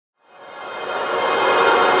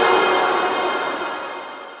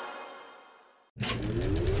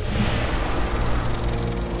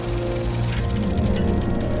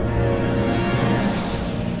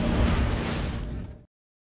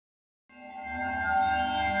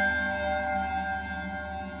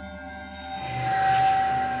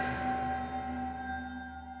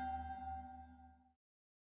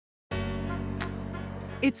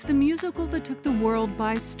It's the musical that took the world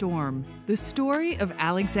by storm. The story of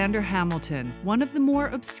Alexander Hamilton, one of the more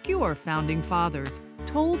obscure founding fathers,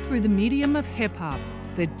 told through the medium of hip-hop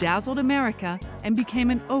that dazzled America and became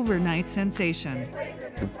an overnight sensation.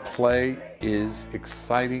 The play is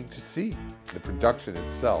exciting to see. The production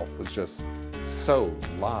itself was just so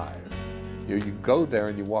live. You go there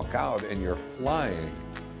and you walk out and you're flying.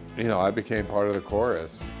 You know, I became part of the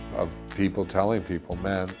chorus of people telling people,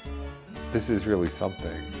 man, this is really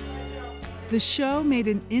something. The show made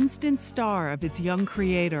an instant star of its young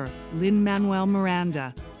creator, Lin-Manuel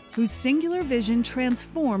Miranda, whose singular vision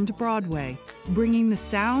transformed Broadway, bringing the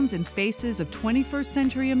sounds and faces of 21st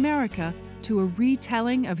century America to a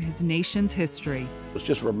retelling of his nation's history. It was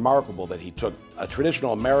just remarkable that he took a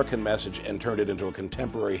traditional American message and turned it into a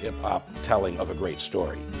contemporary hip-hop telling of a great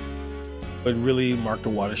story. It really marked a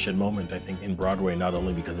watershed moment, I think, in Broadway, not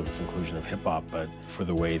only because of its inclusion of hip-hop, but for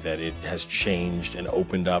the way that it has changed and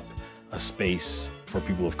opened up a space for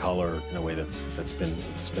people of color in a way that's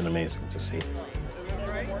been amazing to see.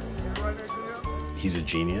 He's a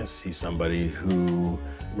genius. He's somebody who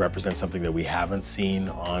represents something that we haven't seen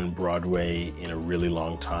on Broadway in a really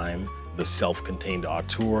long time, the self-contained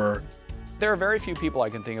auteur. There are very few people I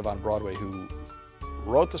can think of on Broadway who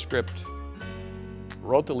wrote the script,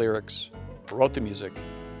 wrote the lyrics, wrote the music,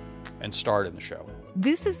 and starred in the show.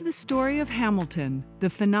 This is the story of Hamilton, the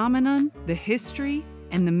phenomenon, the history,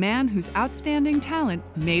 and the man whose outstanding talent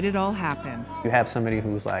made it all happen. You have somebody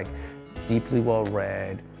who's like deeply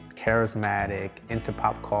well-read, charismatic, into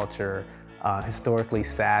pop culture, historically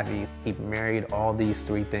savvy. He married all these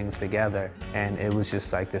three things together, and it was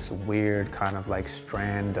just like this weird kind of like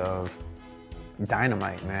strand of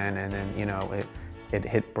dynamite, man. And then, you know, it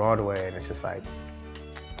hit Broadway, and it's just like,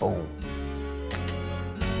 boom.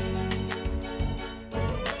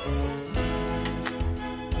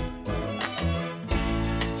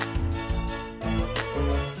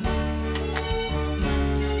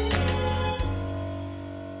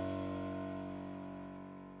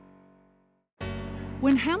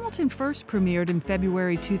 When Hamilton first premiered in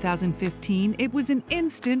February 2015, it was an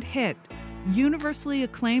instant hit. Universally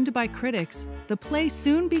acclaimed by critics, the play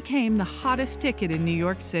soon became the hottest ticket in New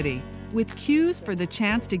York City, with queues for the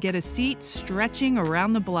chance to get a seat stretching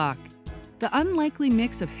around the block. The unlikely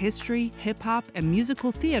mix of history, hip-hop, and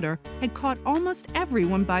musical theater had caught almost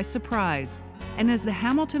everyone by surprise. And as the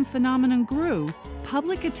Hamilton phenomenon grew,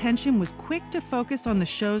 public attention was quick to focus on the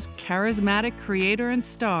show's charismatic creator and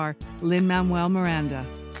star, Lin-Manuel Miranda.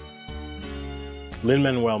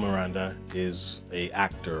 Lin-Manuel Miranda is an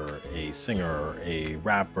actor, a singer, a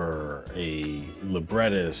rapper, a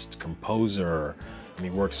librettist, composer. And he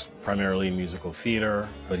works primarily in musical theater,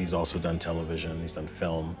 but he's also done television, he's done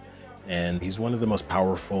film. And he's one of the most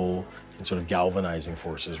powerful and sort of galvanizing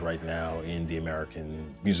forces right now in the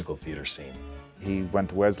American musical theater scene. He went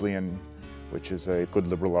to Wesleyan, which is a good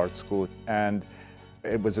liberal arts school, and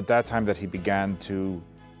it was at that time that he began to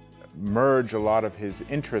merge a lot of his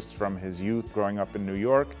interests from his youth growing up in New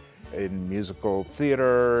York, in musical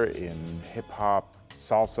theater, in hip-hop,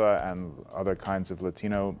 salsa, and other kinds of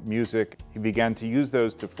Latino music. He began to use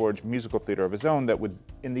those to forge musical theater of his own that would,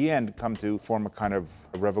 in the end, come to form a kind of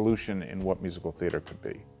a revolution in what musical theater could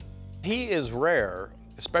be. He is rare,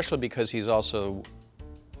 especially because he's also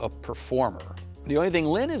a performer. The only thing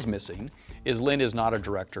Lin is missing is Lin is not a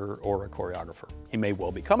director or a choreographer. He may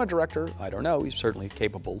well become a director, I don't know. He's certainly a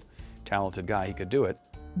capable, talented guy, he could do it.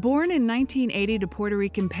 Born in 1980 to Puerto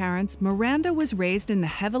Rican parents, Miranda was raised in the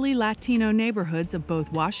heavily Latino neighborhoods of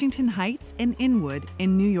both Washington Heights and Inwood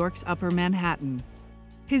in New York's Upper Manhattan.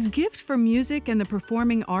 His gift for music and the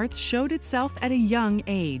performing arts showed itself at a young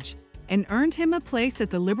age and earned him a place at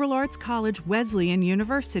the liberal arts college Wesleyan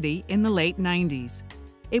University in the late 90s.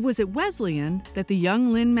 It was at Wesleyan that the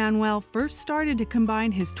young Lin-Manuel first started to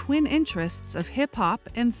combine his twin interests of hip-hop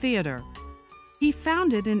and theater. He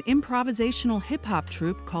founded an improvisational hip-hop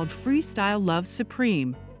troupe called Freestyle Love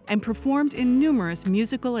Supreme and performed in numerous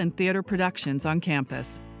musical and theater productions on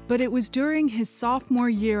campus. But it was during his sophomore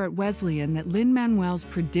year at Wesleyan that Lin-Manuel's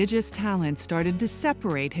prodigious talent started to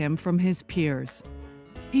separate him from his peers.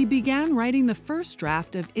 He began writing the first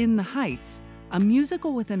draft of In the Heights, a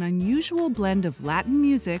musical with an unusual blend of Latin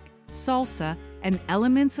music, salsa, and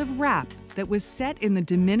elements of rap that was set in the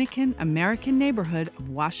Dominican-American neighborhood of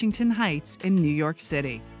Washington Heights in New York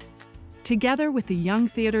City. Together with the young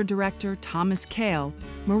theater director Thomas Kail,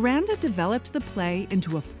 Miranda developed the play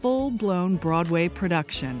into a full-blown Broadway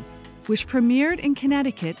production, which premiered in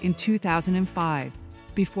Connecticut in 2005,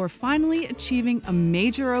 before finally achieving a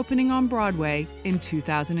major opening on Broadway in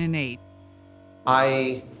 2008.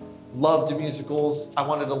 I loved musicals. I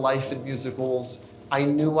wanted a life in musicals. I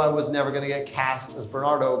knew I was never going to get cast as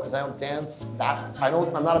Bernardo because I don't dance that.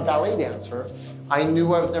 I'm not a ballet dancer. I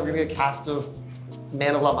knew I was never going to get cast of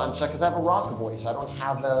Man of La Mancha because I have a rock voice. I don't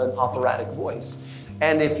have an operatic voice.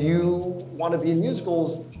 And if you want to be in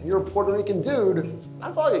musicals and you're a Puerto Rican dude,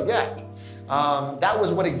 that's all you get. That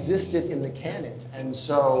was what existed in the canon. And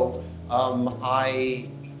so I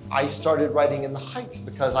started writing In the Heights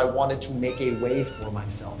because I wanted to make a way for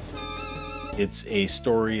myself. It's a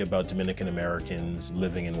story about Dominican Americans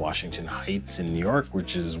living in Washington Heights in New York,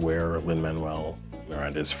 which is where Lin-Manuel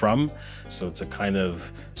Miranda is from. So it's a kind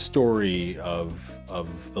of story of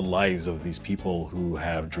the lives of these people who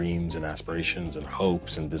have dreams and aspirations and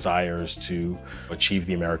hopes and desires to achieve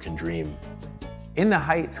the American dream. In the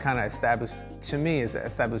Heights kind of established him as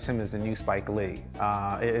the new Spike Lee.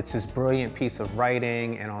 It's this brilliant piece of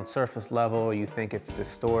writing, and on surface level, you think it's this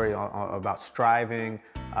story about striving,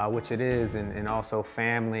 which it is, and also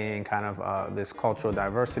family and kind of this cultural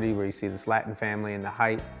diversity where you see this Latin family in the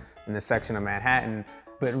Heights, in this section of Manhattan.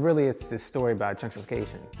 But really, it's this story about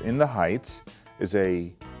gentrification. In the Heights is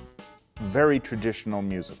a very traditional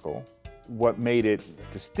musical. What made it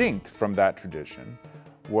distinct from that tradition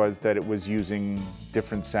was that it was using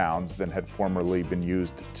different sounds than had formerly been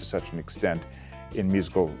used to such an extent in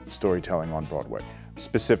musical storytelling on Broadway.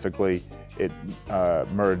 Specifically, it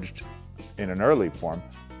merged in an early form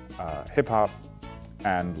hip-hop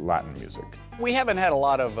and Latin music. We haven't had a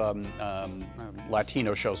lot of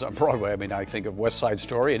Latino shows on Broadway. I mean, I think of West Side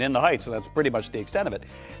Story and In the Heights, so that's pretty much the extent of it.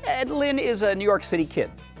 And Lin is a New York City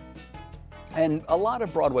kid. And a lot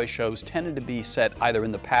of Broadway shows tended to be set either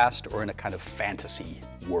in the past or in a kind of fantasy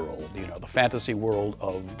world, you know, the fantasy world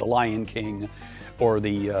of The Lion King or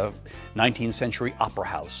the 19th century opera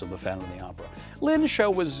house of the Phantom of the Opera. Lin's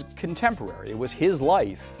show was contemporary. It was his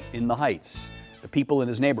life in the Heights, the people in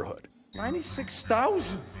his neighborhood.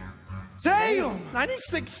 96,000. Damn!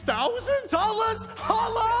 96,000? Dollars?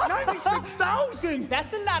 Holla! 96,000!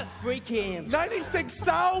 That's a lot of free cams.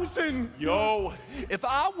 96,000! Yo, if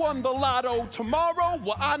I won the lotto tomorrow,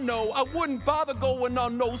 well, I know I wouldn't bother going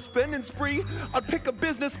on no spending spree. I'd pick a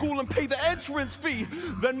business school and pay the entrance fee.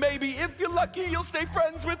 Then maybe if you're lucky, you'll stay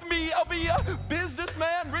friends with me. I'll be a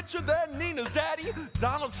businessman richer than Nina's daddy.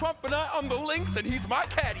 Donald Trump and I on the links, and he's my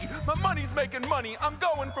caddy. My money's making money. I'm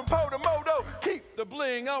going from po to moto. Keep the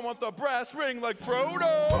bling. I want the brass ring like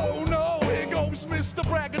Frodo. Oh no, here goes Mr.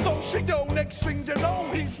 Braggadocio. Next thing you know,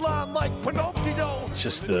 he's lying like Pinocchio. It's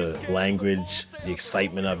just the language, the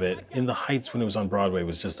excitement of it. In the Heights, when it was on Broadway,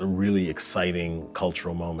 was just a really exciting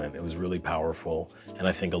cultural moment. It was really powerful, and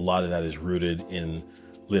I think a lot of that is rooted in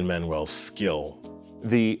Lin-Manuel's skill.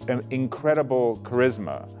 The incredible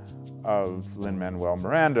charisma of Lin-Manuel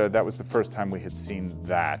Miranda, that was the first time we had seen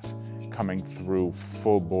that coming through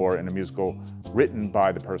full bore in a musical written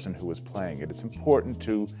by the person who was playing it. It's important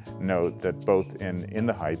to note that both in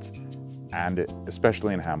the Heights and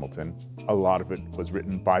especially in Hamilton, a lot of it was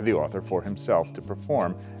written by the author for himself to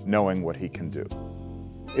perform, knowing what he can do.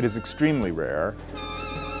 It is extremely rare.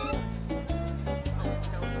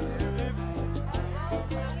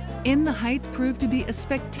 In the Heights proved to be a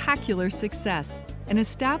spectacular success and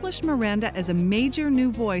established Miranda as a major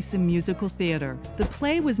new voice in musical theater. The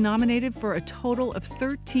play was nominated for a total of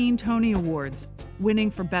 13 Tony Awards, winning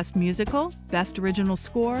for Best Musical, Best Original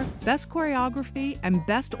Score, Best Choreography, and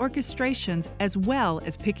Best Orchestrations, as well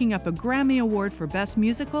as picking up a Grammy Award for Best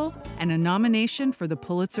Musical and a nomination for the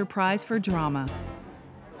Pulitzer Prize for Drama.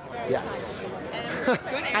 Yes.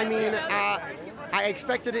 I mean, I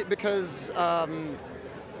expected it because,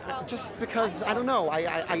 just because, I don't know,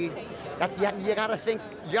 you gotta think,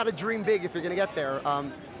 you gotta dream big if you're gonna get there.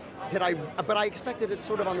 But I expected it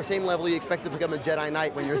sort of on the same level you expect to become a Jedi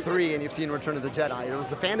Knight when you're 3 and you've seen Return of the Jedi. It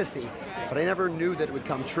was a fantasy, but I never knew that it would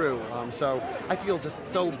come true. So I feel just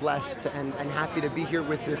so blessed and happy to be here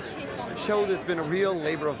with this show that's been a real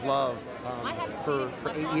labor of love for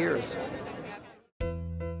 8 years.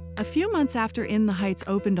 A few months after In the Heights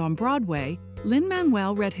opened on Broadway,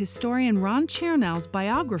 Lin-Manuel read historian Ron Chernow's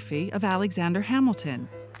biography of Alexander Hamilton.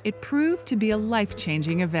 It proved to be a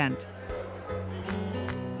life-changing event.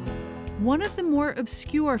 One of the more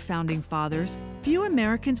obscure founding fathers, few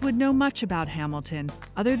Americans would know much about Hamilton,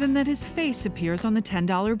 other than that his face appears on the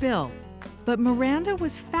 $10 bill. But Miranda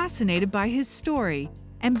was fascinated by his story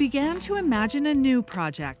and began to imagine a new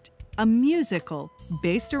project, a musical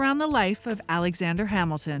based around the life of Alexander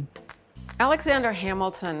Hamilton. Alexander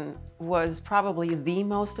Hamilton was probably the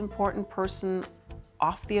most important person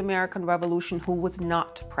of the American Revolution who was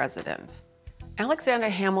not president. Alexander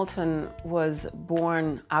Hamilton was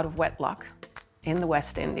born out of wedlock in the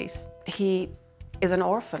West Indies. He is an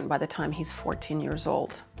orphan by the time he's 14 years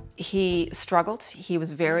old. He struggled. He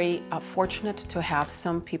was very fortunate to have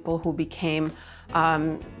some people who became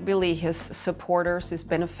really his supporters, his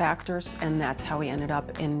benefactors, and that's how he ended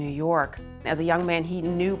up in New York. As a young man, he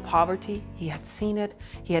knew poverty, he had seen it,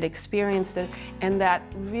 he had experienced it, and that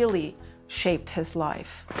really shaped his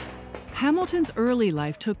life. Hamilton's early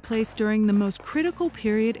life took place during the most critical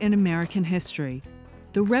period in American history.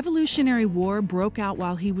 The Revolutionary War broke out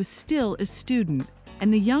while he was still a student,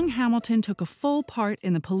 and the young Hamilton took a full part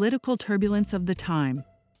in the political turbulence of the time,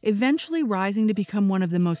 eventually rising to become one of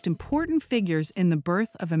the most important figures in the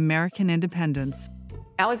birth of American independence.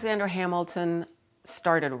 Alexander Hamilton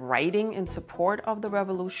started writing in support of the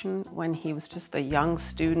revolution when he was just a young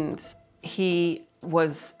student. He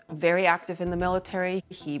was very active in the military.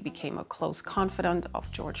 He became a close confidant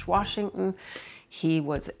of George Washington. He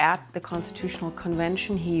was at the Constitutional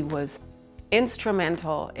Convention. He was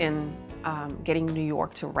instrumental in getting New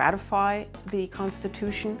York to ratify the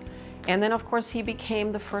Constitution. And then, of course, he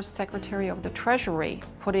became the first Secretary of the Treasury,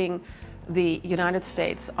 putting the United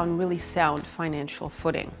States on really sound financial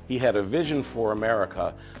footing. He had a vision for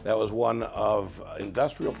America that was one of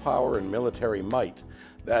industrial power and military might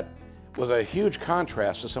that was a huge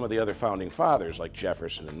contrast to some of the other founding fathers like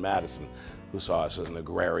Jefferson and Madison, who saw us as an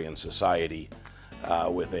agrarian society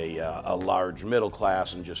with a large middle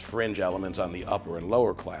class and just fringe elements on the upper and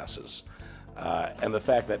lower classes. And the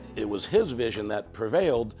fact that it was his vision that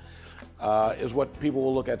prevailed is what people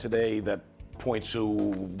will look at today that points to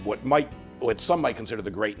what some might consider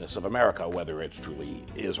the greatness of America, whether it truly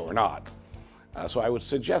is or not. So I would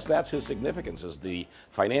suggest that's his significance, is the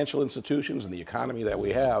financial institutions and the economy that we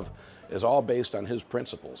have is all based on his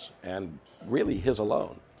principles, and really his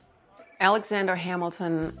alone. Alexander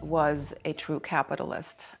Hamilton was a true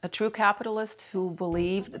capitalist who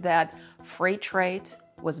believed that free trade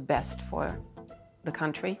was best for the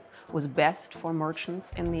country, was best for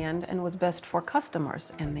merchants in the end, and was best for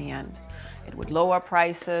customers in the end. It would lower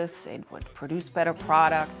prices, it would produce better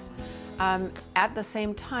products. At the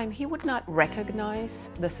same time, he would not recognize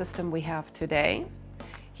the system we have today.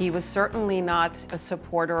 He was certainly not a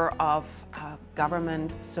supporter of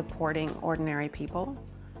government supporting ordinary people,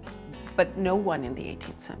 but no one in the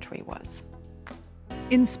 18th century was.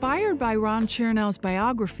 Inspired by Ron Chernow's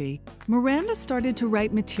biography, Miranda started to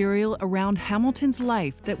write material around Hamilton's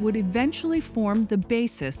life that would eventually form the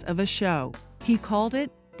basis of a show. He called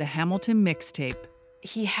it the Hamilton Mixtape.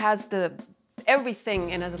 He has everything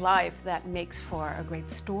in his life that makes for a great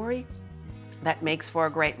story, that makes for a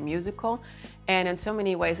great musical, and in so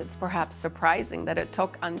many ways it's perhaps surprising that it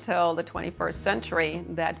took until the 21st century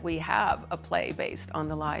that we have a play based on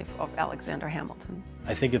the life of Alexander Hamilton.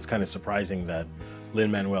 I think it's kind of surprising that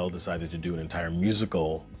Lin-Manuel decided to do an entire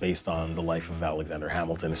musical based on the life of Alexander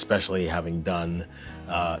Hamilton, especially having done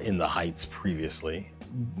In the Heights previously.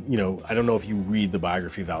 You know, I don't know if you read the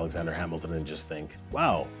biography of Alexander Hamilton and just think,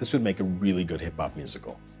 wow, this would make a really good hip-hop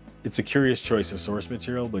musical. It's a curious choice of source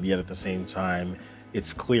material, but yet at the same time,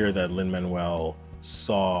 it's clear that Lin-Manuel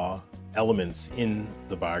saw elements in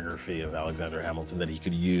the biography of Alexander Hamilton that he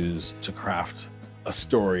could use to craft a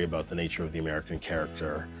story about the nature of the American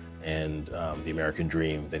character and the American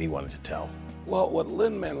dream that he wanted to tell. Well, what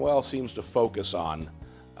Lin-Manuel seems to focus on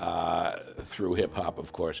through hip-hop,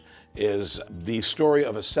 of course, is the story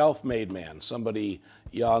of a self-made man, somebody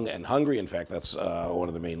young and hungry. In fact, that's one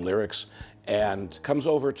of the main lyrics, and comes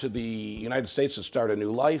over to the United States to start a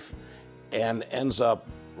new life and ends up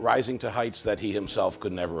rising to heights that he himself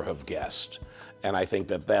could never have guessed. And I think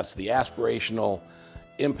that that's the aspirational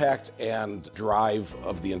impact and drive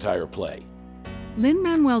of the entire play.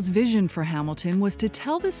 Lin-Manuel's vision for Hamilton was to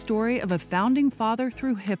tell the story of a founding father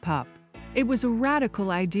through hip-hop. It was a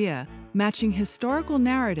radical idea, matching historical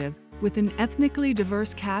narrative with an ethnically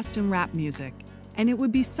diverse cast and rap music. And it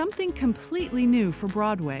would be something completely new for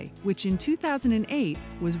Broadway, which in 2008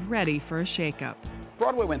 was ready for a shakeup.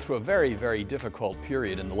 Broadway went through a very, very difficult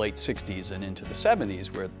period in the late 60s and into the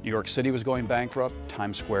 70s where New York City was going bankrupt,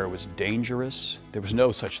 Times Square was dangerous. There was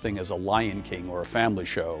no such thing as a Lion King or a family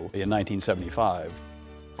show in 1975.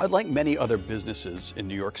 Unlike many other businesses in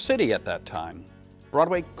New York City at that time,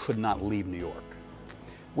 Broadway could not leave New York.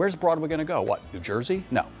 Where's Broadway going to go? What, New Jersey?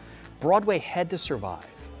 No. Broadway had to survive.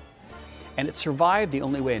 And it survived the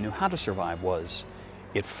only way it knew how to survive was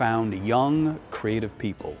it found young, creative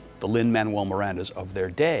people, the Lin-Manuel Mirandas of their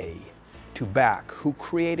day, to back, who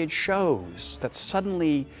created shows that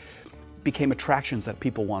suddenly became attractions that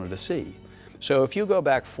people wanted to see. So if you go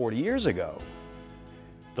back 40 years ago,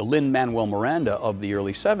 the Lin-Manuel Miranda of the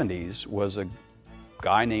early 70s was a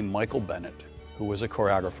guy named Michael Bennett, who was a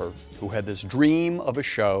choreographer, who had this dream of a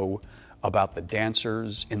show about the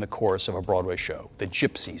dancers in the chorus of a Broadway show, the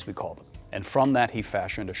gypsies we call them. And from that he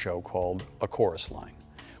fashioned a show called A Chorus Line,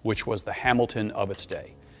 which was the Hamilton of its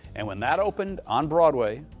day. And when that opened on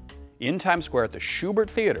Broadway, in Times Square at the Schubert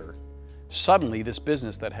Theater, suddenly this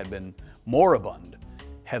business that had been moribund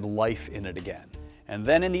had life in it again. And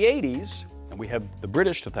then in the 80s, and we have the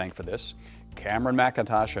British to thank for this, Cameron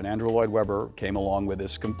Mackintosh and Andrew Lloyd Webber came along with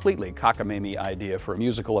this completely cockamamie idea for a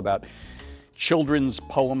musical about children's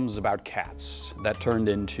poems about cats that turned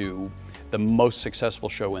into the most successful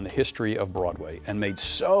show in the history of Broadway and made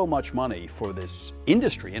so much money for this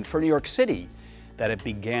industry and for New York City that it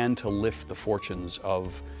began to lift the fortunes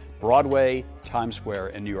of Broadway, Times Square,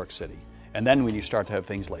 and New York City. And then when you start to have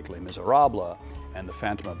things like Les Miserables and The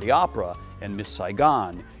Phantom of the Opera and Miss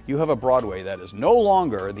Saigon, you have a Broadway that is no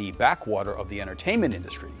longer the backwater of the entertainment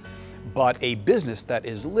industry, but a business that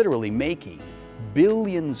is literally making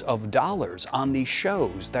billions of dollars on these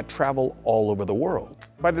shows that travel all over the world.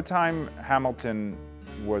 By the time Hamilton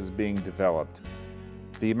was being developed,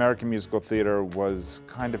 the American musical theater was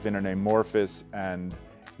kind of in an amorphous and,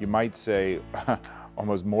 you might say,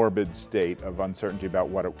 almost morbid state of uncertainty about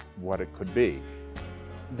what it could be.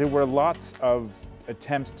 There were lots of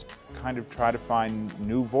attempts to kind of try to find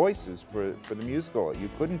new voices for the musical. You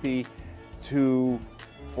couldn't be too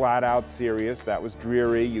flat out serious, that was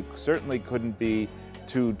dreary. You certainly couldn't be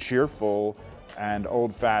too cheerful and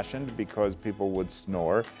old-fashioned because people would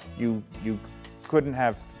snore. You couldn't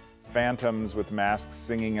have phantoms with masks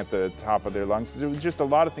singing at the top of their lungs. There was just a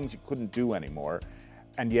lot of things you couldn't do anymore,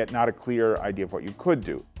 and yet not a clear idea of what you could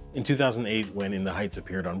do. In 2008, when In the Heights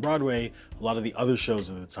appeared on Broadway, a lot of the other shows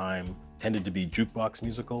at the time tended to be jukebox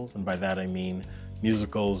musicals, and by that I mean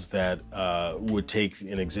musicals that would take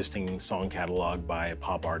an existing song catalog by a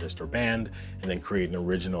pop artist or band and then create an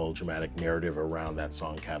original dramatic narrative around that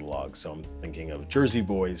song catalog. So I'm thinking of Jersey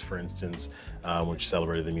Boys, for instance, which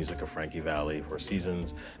celebrated the music of Frankie Valli, Four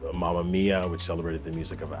Seasons, Mamma Mia, which celebrated the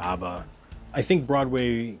music of ABBA. I think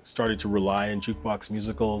Broadway started to rely on jukebox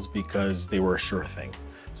musicals because they were a sure thing.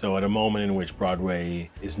 So at a moment in which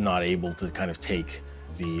Broadway is not able to kind of take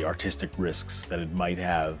the artistic risks that it might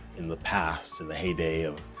have in the past, in the heyday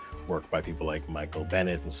of work by people like Michael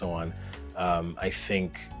Bennett and so on, I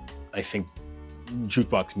think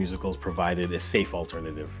jukebox musicals provided a safe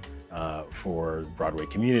alternative for Broadway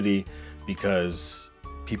community, because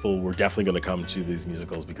people were definitely going to come to these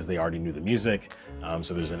musicals because they already knew the music,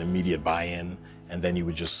 so there's an immediate buy-in, and then you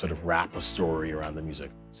would just sort of wrap a story around the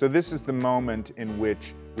music. So this is the moment in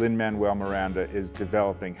which Lin-Manuel Miranda is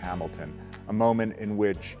developing Hamilton, a moment in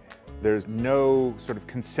which there's no sort of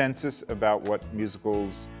consensus about what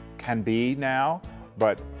musicals can be now,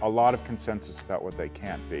 but a lot of consensus about what they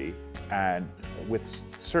can't be, and with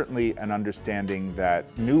certainly an understanding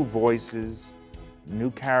that new voices,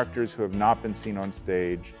 new characters who have not been seen on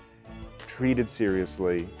stage, treated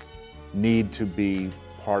seriously, need to be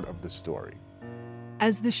part of the story.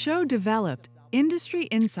 As the show developed, industry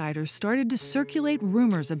insiders started to circulate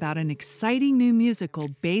rumors about an exciting new musical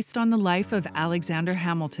based on the life of Alexander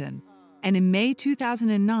Hamilton. And in May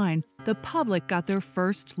 2009, the public got their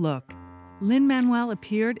first look. Lin-Manuel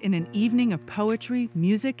appeared in an evening of poetry,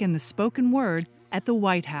 music, and the spoken word at the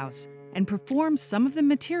White House and performed some of the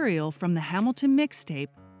material from the Hamilton mixtape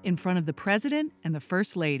in front of the President and the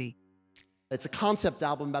First Lady. It's a concept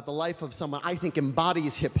album about the life of someone I think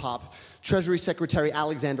embodies hip-hop, Treasury Secretary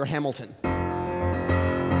Alexander Hamilton.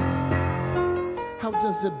 How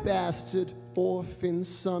does a bastard orphan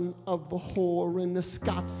son of a whore and a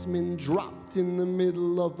Scotsman dropped in the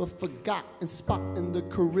middle of a forgotten spot in the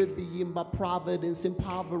Caribbean by providence,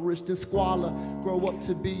 impoverished and squalor, grow up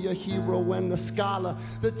to be a hero and a scholar?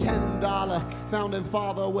 The $10 founding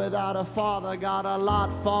father without a father got a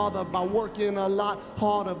lot farther by working a lot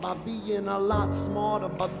harder, by being a lot smarter,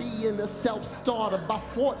 by being a self-starter. By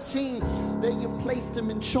 14, they placed him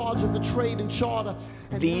in charge of the trade and charter.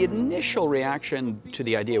 The initial reaction to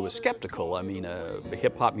the idea was skeptical. I mean, a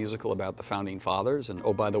hip-hop musical about the Founding Fathers, and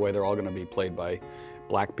oh, by the way, they're all going to be played by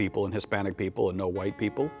black people and Hispanic people and no white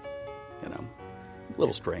people. You know, a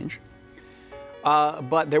little strange.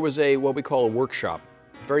 But there was what we call a workshop,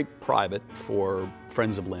 very private for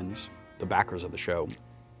friends of Lynn's, the backers of the show,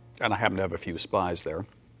 and I happen to have a few spies there.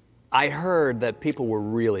 I heard that people were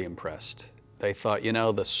really impressed. They thought, you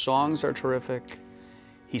know, the songs are terrific.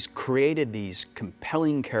 He's created these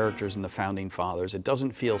compelling characters in the Founding Fathers. It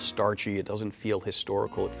doesn't feel starchy, it doesn't feel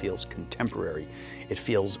historical, it feels contemporary. It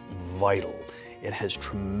feels vital. It has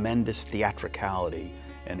tremendous theatricality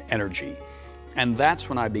and energy. And that's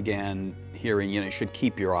when I began hearing, you know, you should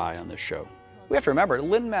keep your eye on this show. We have to remember,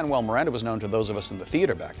 Lin-Manuel Miranda was known to those of us in the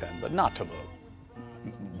theater back then, but not to the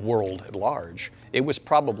world at large. It was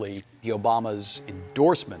probably Obama's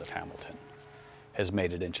endorsement of Hamilton has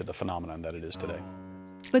made it into the phenomenon that it is today.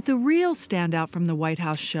 But the real standout from the White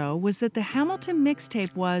House show was that the Hamilton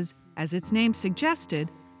mixtape was, as its name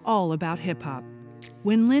suggested, all about hip-hop.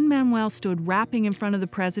 When Lin-Manuel stood rapping in front of the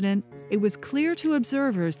president, it was clear to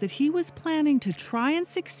observers that he was planning to try and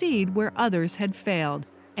succeed where others had failed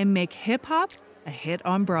and make hip-hop a hit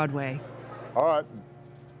on Broadway. All right,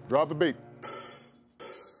 drop the beat.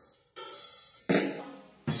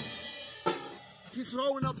 He's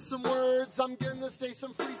throwing up some words. I'm gonna say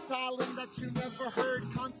some freestyling that you never heard.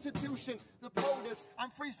 Constitution, the POTUS, I'm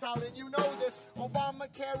freestyling, you know this.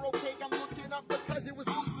 Obamacare, okay, I'm looking up because it was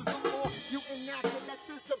ruthless before you enacted that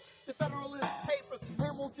system. The Federalist Papers,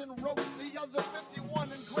 Hamilton wrote the other 51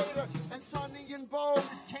 and greater. And Sonny and Bo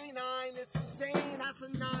is canine, it's insane, that's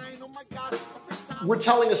a 9, oh my God. We're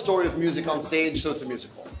telling a story of music on stage, so it's a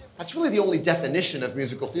musical. That's really the only definition of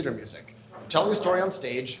musical theater music. We're telling a story on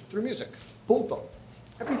stage through music. Punto.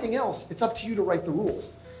 Everything else, it's up to you to write the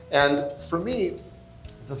rules. And for me,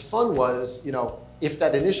 the fun was, if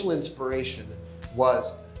that initial inspiration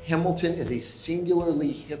was Hamilton is a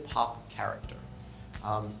singularly hip-hop character.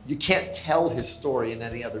 You can't tell his story in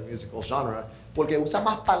any other musical genre porque usa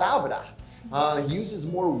más palabras. He uses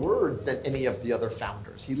more words than any of the other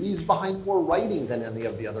founders. He leaves behind more writing than any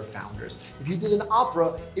of the other founders. If you did an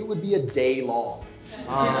opera, it would be a day long.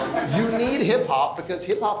 You need hip-hop because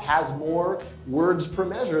hip-hop has more words per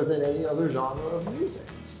measure than any other genre of music.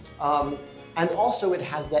 And also it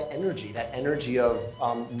has that energy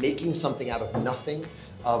of making something out of nothing,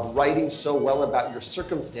 of writing so well about your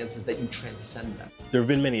circumstances that you transcend them. There have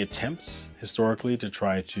been many attempts historically to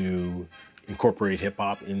try to incorporate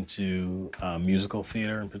hip-hop into musical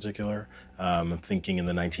theater in particular. I'm thinking in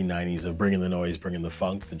the 1990s of Bringing the Noise, Bringing the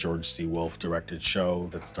Funk, the George C. Wolfe directed show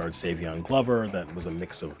that starred Savion Glover, that was a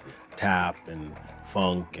mix of tap and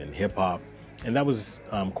funk and hip-hop. And that was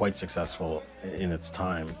quite successful in its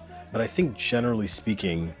time. But I think generally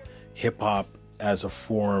speaking, hip-hop as a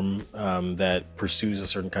form that pursues a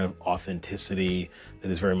certain kind of authenticity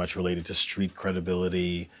that is very much related to street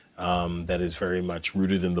credibility, that is very much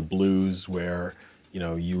rooted in the blues where,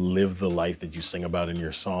 you live the life that you sing about in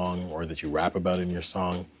your song or that you rap about in your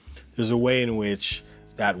song. There's a way in which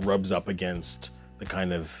that rubs up against the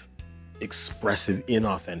kind of expressive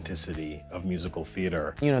inauthenticity of musical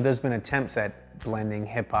theater. There's been attempts at blending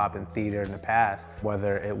hip-hop and theater in the past,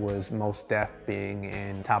 whether it was Mos Def being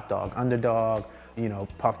in Top Dog Underdog,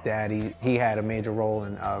 Puff Daddy, he had a major role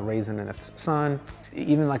in Raisin in the Sun,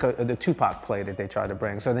 even like the Tupac play that they tried to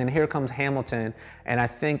bring. So then here comes Hamilton, and I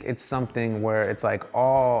think it's something where it's like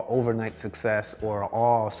all overnight success or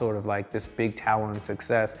all sort of like this big towering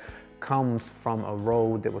success comes from a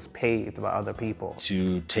road that was paved by other people.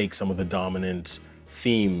 To take some of the dominant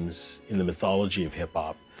themes in the mythology of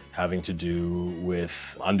hip-hop having to do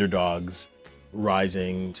with underdogs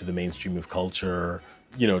rising to the mainstream of culture,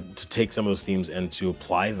 to take some of those themes and to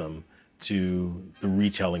apply them to the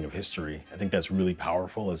retelling of history. I think that's really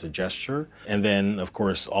powerful as a gesture. And then, of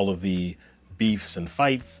course, all of the beefs and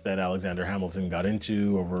fights that Alexander Hamilton got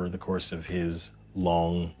into over the course of his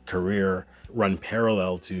long career run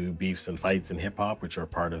parallel to beefs and fights in hip-hop, which are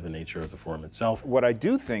part of the nature of the form itself. What I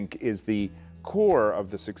do think is the core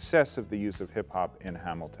of the success of the use of hip-hop in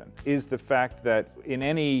Hamilton is the fact that in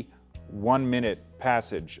any 1-minute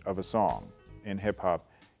passage of a song in hip-hop,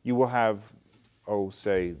 you will have,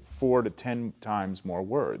 say 4 to 10 times more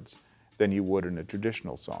words than you would in a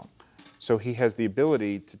traditional song. So he has the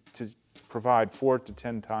ability to provide 4 to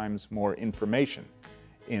 10 times more information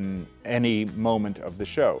in any moment of the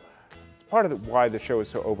show. It's part of why the show is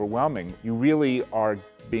so overwhelming. You really are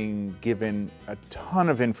being given a ton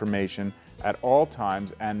of information at all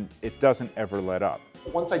times, and it doesn't ever let up.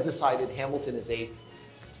 Once I decided Hamilton is a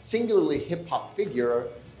singularly hip-hop figure,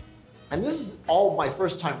 and this is all my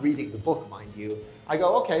first time reading the book, mind you, I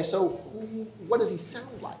go, okay, so what does he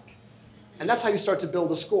sound like? And that's how you start to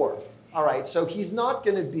build a score. All right, so he's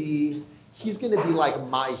gonna be like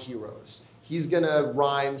my heroes. He's gonna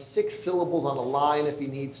rhyme 6 syllables on a line if he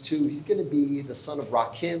needs to. He's gonna be the son of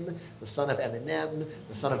Rakim, the son of Eminem,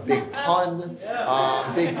 the son of Big Pun.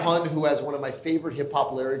 Big Pun, who has one of my favorite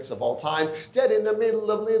hip-hop lyrics of all time. Dead in the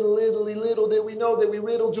middle of Little Italy, little did we know that we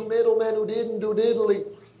riddled two middlemen who didn't do diddly.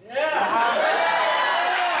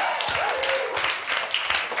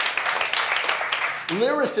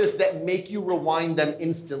 Lyricists that make you rewind them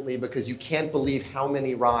instantly because you can't believe how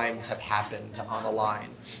many rhymes have happened on a line.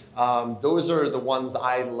 Those are the ones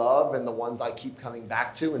I love and the ones I keep coming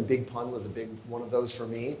back to, and Big Pun was a big one of those for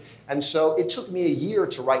me. And so it took me a year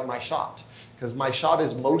to write my shot, because my shot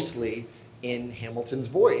is mostly in Hamilton's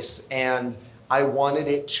voice. And I wanted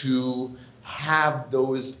it to have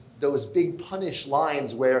those big punish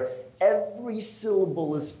lines where every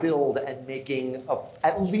syllable is filled and making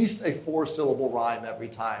at least a 4-syllable rhyme every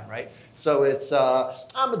time, right? So it's,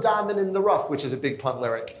 I'm a diamond in the rough, which is a big pun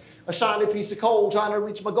lyric. A shiny piece of coal trying to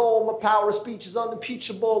reach my goal. My power of speech is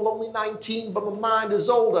unimpeachable. Only 19, but my mind is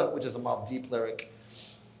older, which is a Mobb Deep lyric.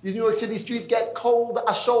 These New York City streets get cold.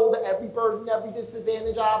 I shoulder every burden, every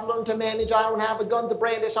disadvantage. I've learned to manage. I don't have a gun to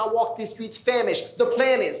brandish. I walk these streets famished. The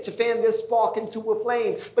plan is to fan this spark into a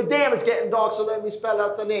flame. But damn, it's getting dark, so let me spell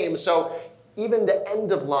out the name. So even the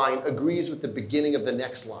end of line agrees with the beginning of the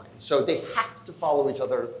next line. So they have to follow each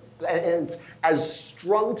other. And it's as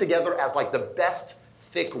strung together as like the best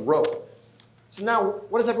thick rope. So now,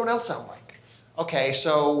 what does everyone else sound like? Okay,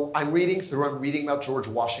 so I'm reading about George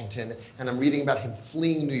Washington, and I'm reading about him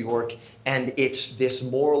fleeing New York, and it's this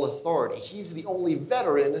moral authority. He's the only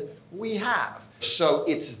veteran we have. So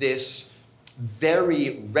it's this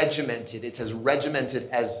very regimented, it's as regimented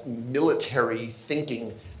as military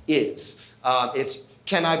thinking is. It's,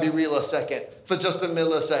 can I be real a second? For just a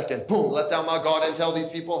millisecond, boom, let down my guard and tell these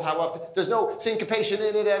people how there's no syncopation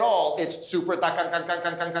in it at all. It's super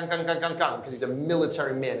because he's a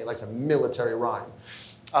military man. He likes a military rhyme.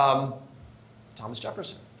 Thomas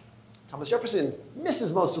Jefferson. Thomas Jefferson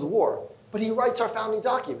misses most of the war, but he writes our founding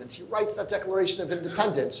documents. He writes that Declaration of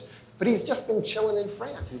Independence, but he's just been chilling in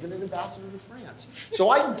France. He's been an ambassador to France. So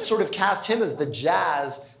I sort of cast him as the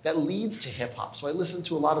jazz that leads to hip hop. So I listen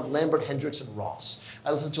to a lot of Lambert, Hendricks, and Ross.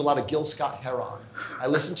 I listen to a lot of Gil Scott-Heron. I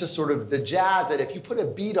listen to sort of the jazz that if you put a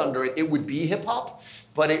beat under it, it would be hip hop,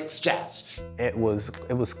 but it's jazz. It was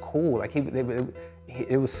cool. Like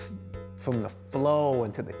it was from the flow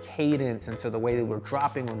and to the cadence and to the way they were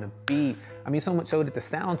dropping on the beat. I mean, so much so that the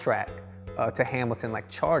soundtrack to Hamilton like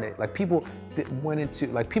charted. Like people went into,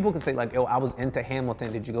 like people could say like, yo, I was into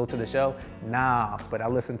Hamilton, did you go to the show? Nah, but I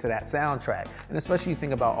listened to that soundtrack. And especially you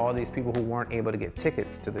think about all these people who weren't able to get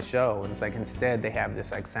tickets to the show, and it's like instead they have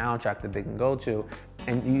this like soundtrack that they can go to,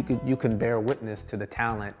 and you can bear witness to the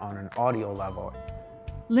talent on an audio level.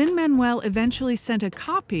 Lin-Manuel eventually sent a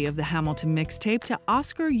copy of the Hamilton mixtape to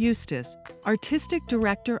Oscar Eustis, artistic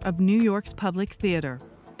director of New York's Public Theater.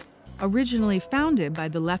 Originally founded by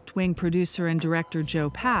the left-wing producer and director Joe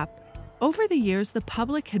Papp, over the years the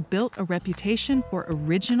public had built a reputation for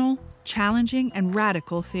original, challenging, and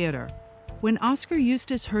radical theater. When Oscar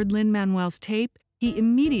Eustis heard Lin-Manuel's tape, he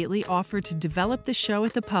immediately offered to develop the show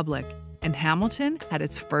at the Public, and Hamilton had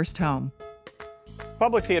its first home.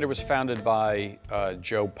 Public Theater was founded by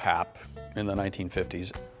Joe Papp in the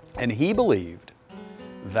 1950s, and he believed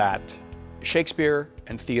that Shakespeare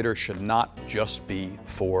and theater should not just be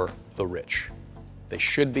for the rich. They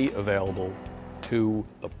should be available to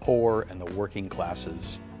the poor and the working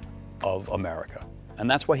classes of America. And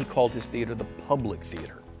that's why he called his theater the Public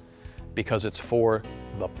Theater, because it's for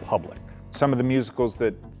the public. Some of the musicals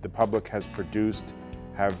that the Public has produced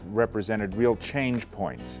have represented real change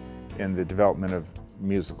points in the development of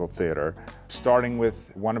musical theater, starting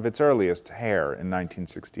with one of its earliest, Hair, in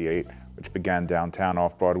 1968, which began downtown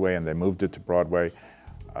off-Broadway, and they moved it to Broadway.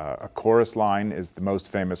 A chorus line is the most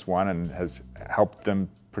famous one and has helped them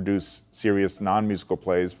produce serious non-musical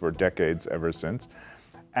plays for decades ever since.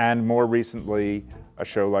 And more recently, a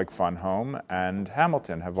show like Fun Home and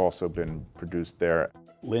Hamilton have also been produced there.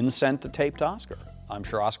 Lin sent the tape to Oscar. I'm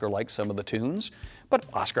sure Oscar liked some of the tunes, but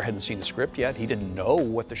Oscar hadn't seen the script yet. He didn't know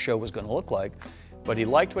what the show was going to look like. But he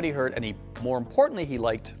liked what he heard, and more importantly, he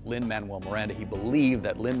liked Lin-Manuel Miranda. He believed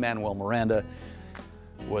that Lin-Manuel Miranda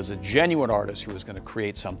was a genuine artist who was going to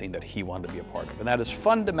create something that he wanted to be a part of. And that is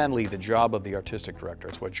fundamentally the job of the artistic director.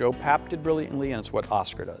 It's what Joe Papp did brilliantly, and it's what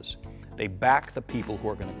Oscar does. They back the people who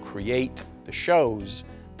are going to create the shows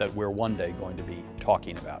that we're one day going to be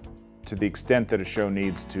talking about. To the extent that a show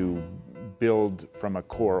needs to build from a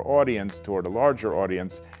core audience toward a larger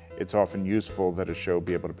audience, it's often useful that a show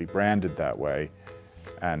be able to be branded that way,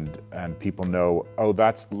 and people know, oh,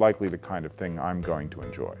 that's likely the kind of thing I'm going to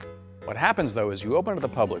enjoy. What happens, though, is you open to the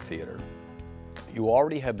Public Theater, you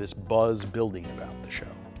already have this buzz building about the show.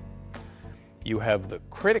 You have the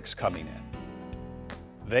critics coming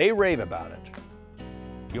in. They rave about it.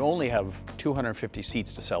 You only have 250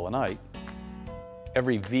 seats to sell a night.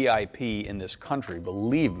 Every VIP in this country,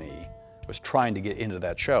 believe me, was trying to get into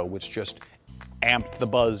that show, which just amped the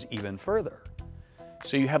buzz even further.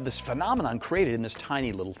 So you have this phenomenon created in this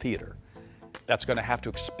tiny little theater that's going to have to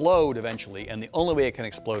explode eventually, and the only way it can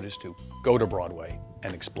explode is to go to Broadway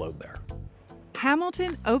and explode there.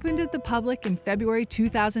 Hamilton opened at the Public in February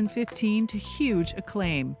 2015 to huge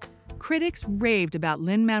acclaim. Critics raved about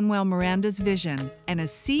Lin-Manuel Miranda's vision, and a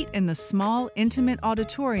seat in the small, intimate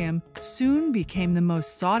auditorium soon became the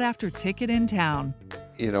most sought-after ticket in town.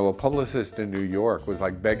 You know, a publicist in New York was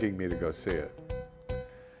like begging me to go see it.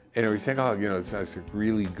 And he was saying, oh, you know, it's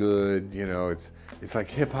really good, you know, it's like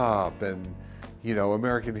hip hop and, you know,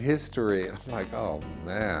 American history. And I'm like, oh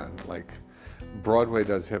man, like Broadway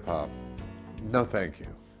does hip hop. No, thank you.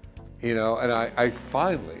 You know, and I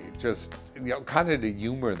finally just, you know, kind of to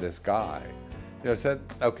humor this guy, you know, said,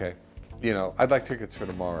 okay, you know, I'd like tickets for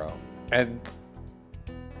tomorrow. And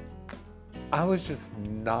I was just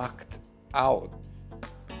knocked out.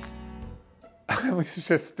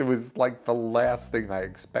 It was like the last thing I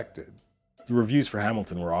expected. The reviews for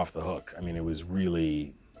Hamilton were off the hook. I mean, it was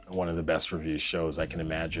really one of the best reviewed shows I can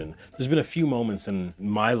imagine. There's been a few moments in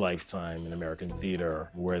my lifetime in American theater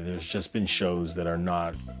where there's just been shows that are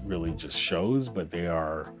not really just shows, but they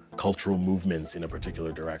are cultural movements in a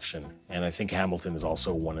particular direction. And I think Hamilton is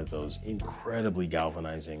also one of those incredibly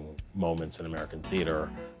galvanizing moments in American theater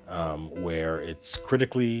where it's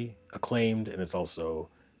critically acclaimed and it's also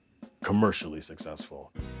commercially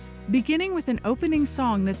successful. Beginning with an opening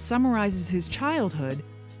song that summarizes his childhood,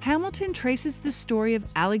 Hamilton traces the story of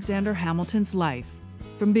Alexander Hamilton's life,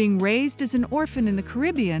 from being raised as an orphan in the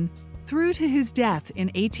Caribbean through to his death in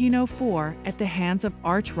 1804 at the hands of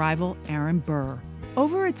arch-rival Aaron Burr.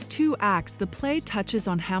 Over its 2 acts, the play touches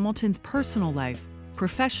on Hamilton's personal life,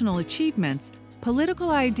 professional achievements, political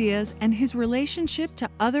ideas, and his relationship to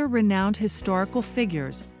other renowned historical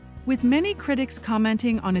figures, with many critics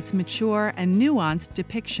commenting on its mature and nuanced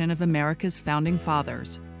depiction of America's founding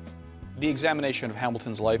fathers. The examination of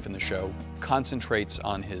Hamilton's life in the show concentrates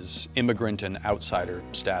on his immigrant and outsider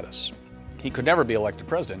status. He could never be elected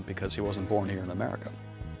president because he wasn't born here in America.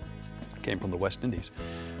 He came from the West Indies.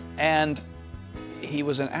 And he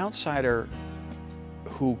was an outsider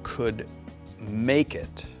who could make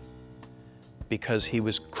it because he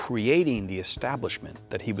was creating the establishment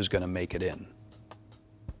that he was going to make it in.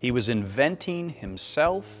 He was inventing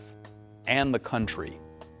himself and the country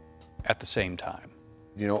at the same time.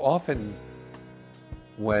 You know, often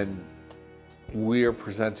when we're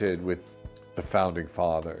presented with the founding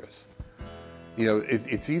fathers, you know,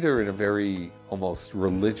 it's either in a very almost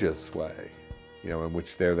religious way, you know, in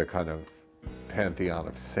which they're the kind of pantheon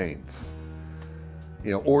of saints,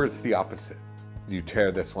 you know, or it's the opposite. You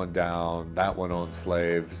tear this one down, that one owned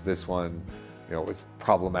slaves, this one, you know, was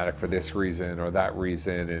problematic for this reason or that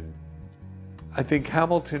reason. And I think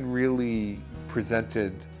Hamilton really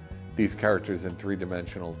presented these characters in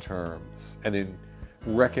 3-dimensional terms and in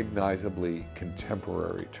recognizably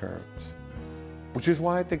contemporary terms, which is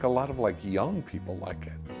why I think a lot of young people like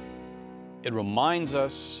it. It reminds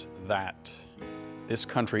us that this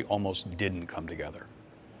country almost didn't come together.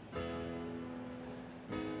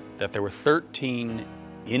 That there were 13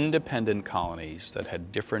 independent colonies that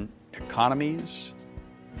had different economies,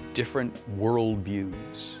 different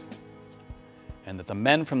worldviews, and that the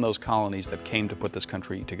men from those colonies that came to put this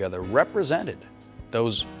country together represented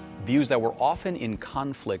those views that were often in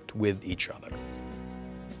conflict with each other.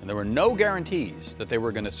 And there were no guarantees that they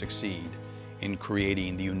were going to succeed in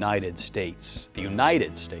creating the United States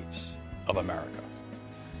of America.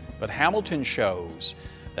 But Hamilton shows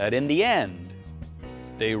that in the end,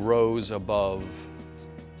 they rose above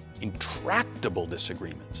intractable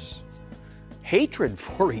disagreements, hatred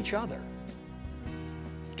for each other,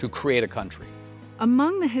 to create a country.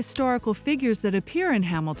 Among the historical figures that appear in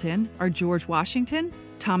Hamilton are George Washington,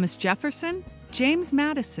 Thomas Jefferson, James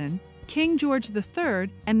Madison, King George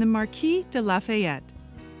III, and the Marquis de Lafayette.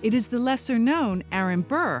 It is the lesser-known Aaron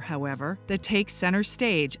Burr, however, that takes center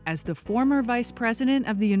stage as the former Vice President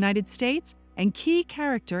of the United States and key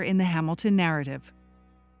character in the Hamilton narrative.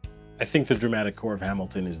 I think the dramatic core of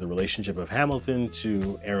Hamilton is the relationship of Hamilton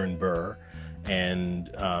to Aaron Burr, and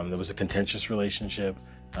there was a contentious relationship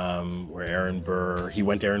where he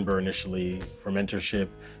went to Aaron Burr initially for mentorship.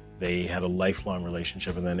 They had a lifelong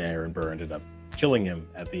relationship, and then Aaron Burr ended up killing him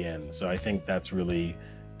at the end. So I think that's really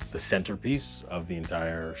the centerpiece of the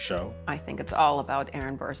entire show. I think it's all about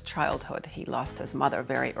Aaron Burr's childhood. He lost his mother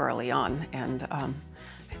very early on, and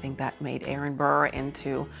I think that made Aaron Burr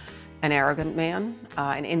into an arrogant man,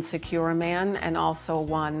 an insecure man, and also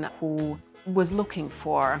one who was looking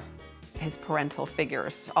for his parental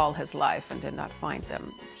figures all his life and did not find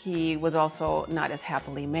them. He was also not as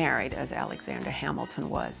happily married as Alexander Hamilton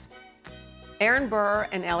was. Aaron Burr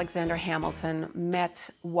and Alexander Hamilton met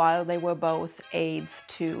while they were both aides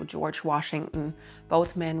to George Washington.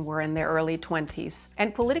 Both men were in their early 20s.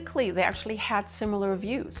 And politically, they actually had similar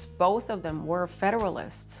views. Both of them were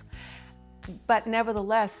Federalists. But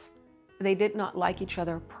nevertheless, they did not like each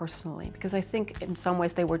other personally, because I think in some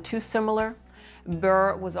ways they were too similar.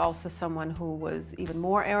 Burr was also someone who was even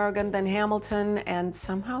more arrogant than Hamilton, and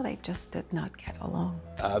somehow they just did not get along.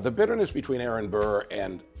 The bitterness between Aaron Burr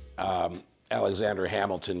and Alexander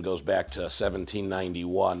Hamilton goes back to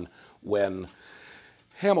 1791, when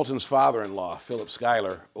Hamilton's father-in-law, Philip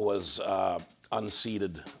Schuyler, was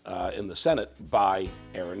unseated in the Senate by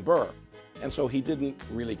Aaron Burr. And so he didn't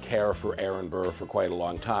really care for Aaron Burr for quite a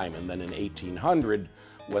long time. And then in 1800,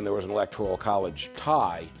 when there was an electoral college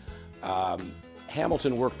tie,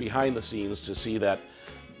 Hamilton worked behind the scenes to see that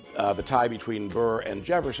the tie between Burr and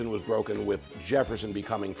Jefferson was broken, with Jefferson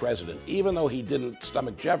becoming president. Even though he didn't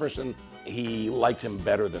stomach Jefferson, he liked him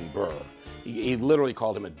better than Burr. He literally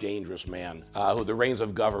called him a dangerous man who the reins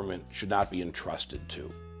of government should not be entrusted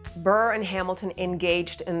to. Burr and Hamilton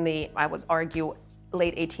engaged in the, I would argue,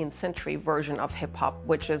 late 18th century version of hip-hop,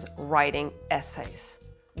 which is writing essays.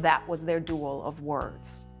 That was their duel of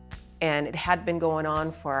words. And it had been going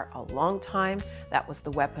on for a long time. That was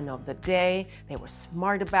the weapon of the day. They were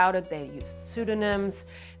smart about it. They used pseudonyms.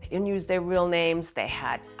 They didn't use their real names. They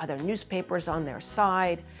had other newspapers on their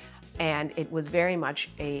side. And it was very much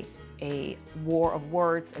a war of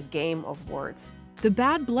words, a game of words. The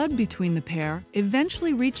bad blood between the pair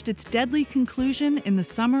eventually reached its deadly conclusion in the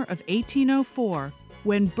summer of 1804,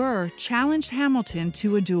 when Burr challenged Hamilton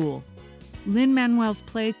to a duel. Lin-Manuel's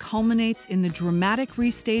play culminates in the dramatic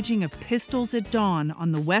restaging of Pistols at Dawn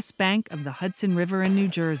on the west bank of the Hudson River in New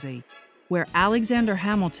Jersey, where Alexander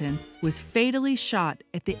Hamilton was fatally shot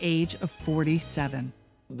at the age of 47.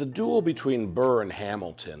 The duel between Burr and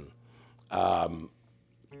Hamilton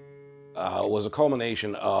was a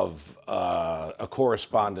culmination of a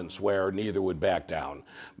correspondence where neither would back down.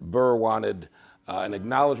 Burr wanted an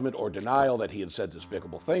acknowledgement or denial that he had said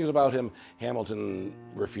despicable things about him. Hamilton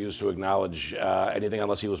refused to acknowledge anything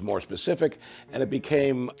unless he was more specific, and it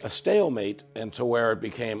became a stalemate, and to where it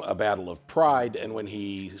became a battle of pride. And when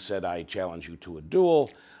he said, "I challenge you to a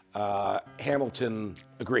duel," Hamilton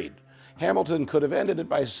agreed. Hamilton could have ended it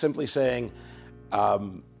by simply saying,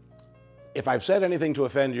 "If I've said anything to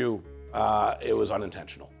offend you, it was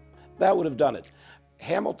unintentional." That would have done it.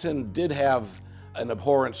 Hamilton did have an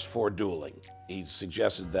abhorrence for dueling. He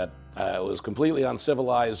suggested that it was completely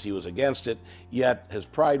uncivilized, he was against it, yet his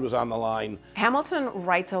pride was on the line. Hamilton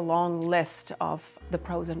writes a long list of the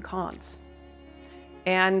pros and cons,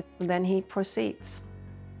 and then he proceeds.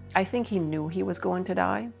 I think he knew he was going to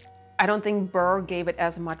die. I don't think Burr gave it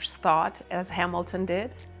as much thought as Hamilton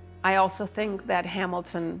did. I also think that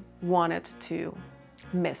Hamilton wanted to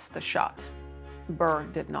miss the shot. Burr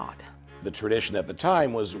did not. The tradition at the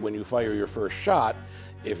time was, when you fire your first shot,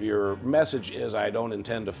 if your message is, "I don't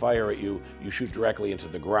intend to fire at you," you shoot directly into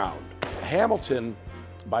the ground. Hamilton,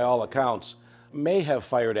 by all accounts, may have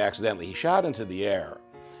fired accidentally. He shot into the air,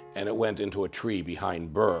 and it went into a tree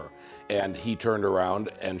behind Burr, and he turned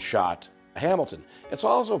around and shot Hamilton. It's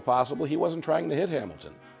also possible he wasn't trying to hit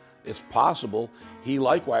Hamilton. It's possible he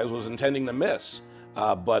likewise was intending to miss,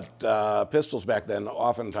 but pistols back then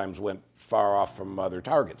oftentimes went far off from other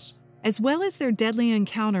targets. As well as their deadly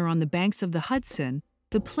encounter on the banks of the Hudson,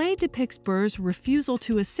 the play depicts Burr's refusal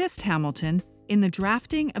to assist Hamilton in the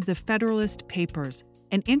drafting of the Federalist Papers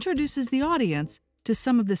and introduces the audience to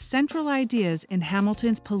some of the central ideas in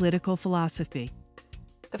Hamilton's political philosophy.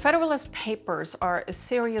 The Federalist Papers are a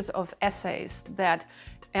series of essays that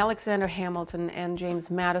Alexander Hamilton and James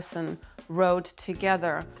Madison wrote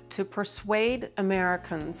together to persuade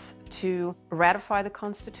Americans to ratify the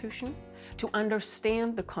Constitution, to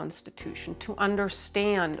understand the Constitution, to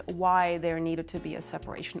understand why there needed to be a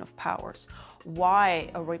separation of powers, why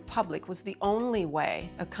a republic was the only way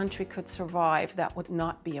a country could survive that would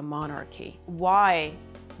not be a monarchy, why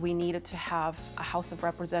we needed to have a House of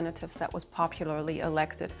Representatives that was popularly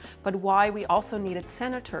elected, but why we also needed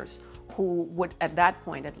senators who would, at that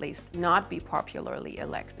point at least, not be popularly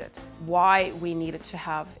elected, why we needed to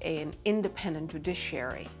have an independent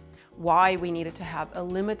judiciary, why we needed to have a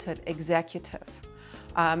limited executive,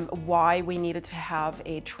 why we needed to have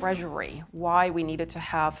a treasury, why we needed to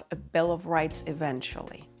have a Bill of Rights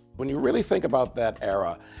eventually. When you really think about that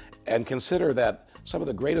era and consider that some of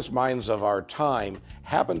the greatest minds of our time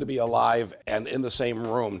happened to be alive and in the same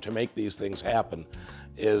room to make these things happen,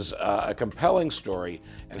 is a compelling story.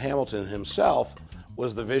 And Hamilton himself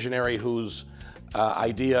was the visionary whose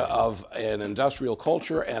idea of an industrial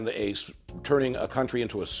culture and turning a country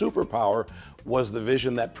into a superpower was the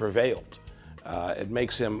vision that prevailed. It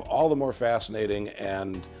makes him all the more fascinating,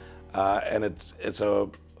 and it's a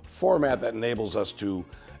format that enables us to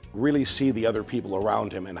really see the other people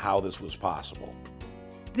around him and how this was possible.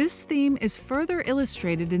 This theme is further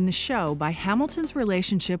illustrated in the show by Hamilton's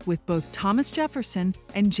relationship with both Thomas Jefferson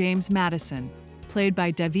and James Madison, played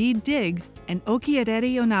by Daveed Diggs and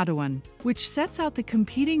Okiareri Onadowan, which sets out the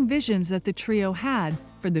competing visions that the trio had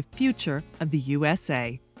for the future of the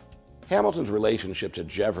USA. Hamilton's relationship to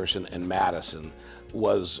Jefferson and Madison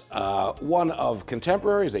was one of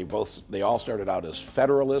contemporaries. They all started out as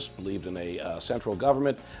Federalists, believed in a central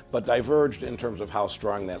government, but diverged in terms of how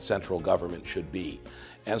strong that central government should be.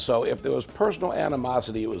 And so if there was personal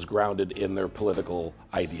animosity, it was grounded in their political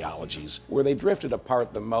ideologies. Where they drifted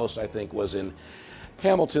apart the most, I think, was in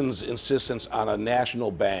Hamilton's insistence on a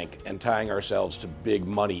national bank and tying ourselves to big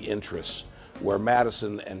money interests, where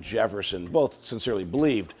Madison and Jefferson both sincerely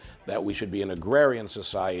believed that we should be an agrarian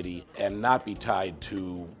society and not be tied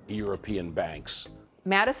to European banks.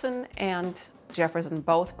 Madison and Jefferson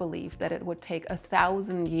both believed that it would take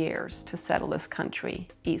 1,000 years to settle this country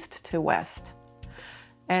east to west.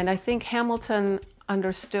 And I think Hamilton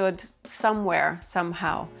understood somewhere,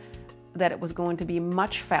 somehow, that it was going to be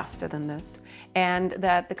much faster than this, and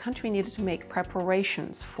that the country needed to make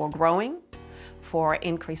preparations for growing, for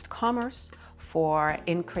increased commerce, for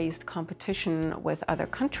increased competition with other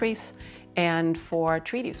countries, and for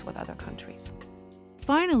treaties with other countries.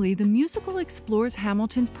 Finally, the musical explores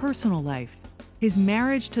Hamilton's personal life, his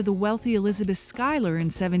marriage to the wealthy Elizabeth Schuyler in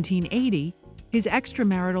 1780, his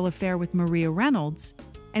extramarital affair with Maria Reynolds,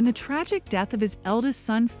 and the tragic death of his eldest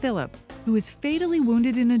son, Philip, who is fatally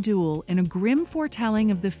wounded in a duel in a grim foretelling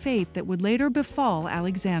of the fate that would later befall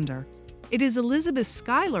Alexander. It is Elizabeth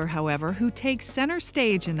Schuyler, however, who takes center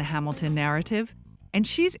stage in the Hamilton narrative, and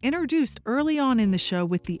she's introduced early on in the show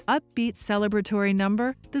with the upbeat celebratory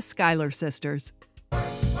number, The Schuyler Sisters.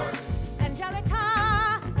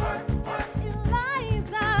 Angelica,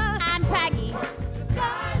 Eliza, and Peggy.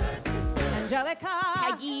 Schuyler Sisters. Angelica,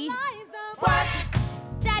 Peggy, Eliza. What?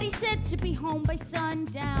 Daddy said to be home by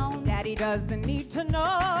sundown. Daddy doesn't need to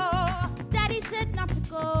know. Daddy said not to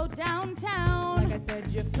go downtown. Like I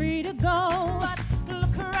said, you're free to go. But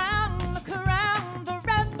look around, the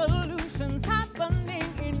revolution's happening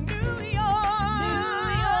in New York.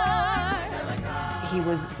 He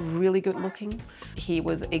was really good looking. He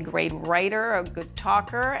was a great writer, a good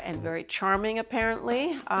talker, and very charming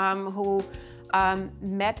apparently, who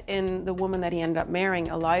met in the woman that he ended up marrying,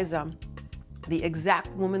 Eliza, the exact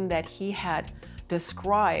woman that he had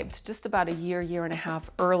described just about a year and a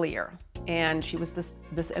half earlier. And she was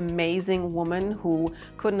this amazing woman who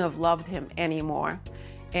couldn't have loved him anymore.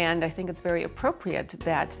 And I think it's very appropriate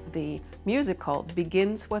that the musical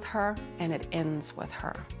begins with her and it ends with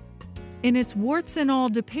her. In its warts and all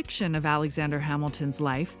depiction of Alexander Hamilton's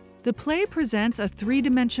life, the play presents a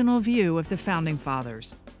three-dimensional view of the Founding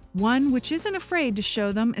Fathers, one which isn't afraid to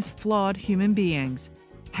show them as flawed human beings.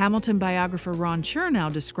 Hamilton biographer Ron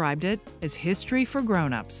Chernow described it as history for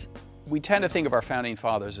grown-ups. We tend to think of our Founding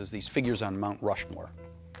Fathers as these figures on Mount Rushmore.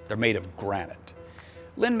 They're made of granite.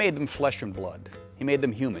 Lynn made them flesh and blood. He made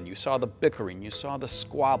them human. You saw the bickering, you saw the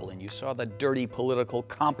squabbling, you saw the dirty political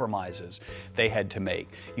compromises they had to make.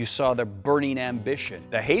 You saw the burning ambition,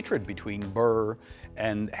 the hatred between Burr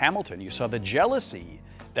and Hamilton. You saw the jealousy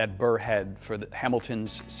that Burr had for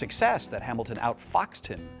Hamilton's success, that Hamilton outfoxed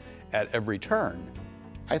him at every turn.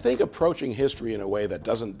 I think approaching history in a way that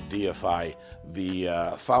doesn't deify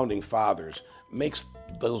the Founding Fathers makes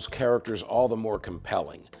those characters all the more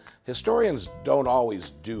compelling. Historians don't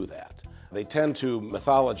always do that. They tend to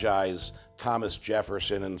mythologize Thomas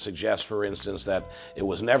Jefferson and suggest, for instance, that it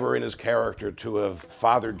was never in his character to have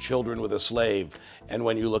fathered children with a slave. And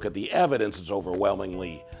when you look at the evidence, it's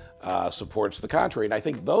overwhelmingly supports the contrary. And I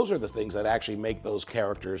think those are the things that actually make those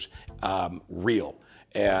characters real.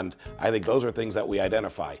 And I think those are things that we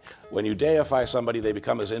identify. When you deify somebody, they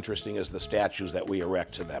become as interesting as the statues that we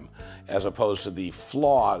erect to them, as opposed to the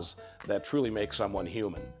flaws that truly make someone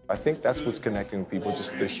human. I think that's what's connecting with people,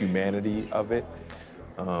 just the humanity of it.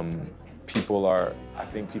 I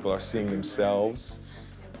think people are seeing themselves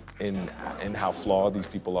in how flawed these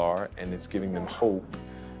people are, and it's giving them hope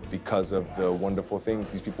because of the wonderful things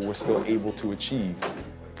these people were still able to achieve,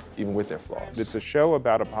 even with their flaws. It's a show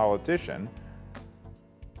about a politician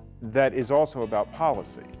that is also about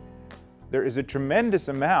policy. There is a tremendous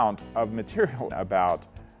amount of material about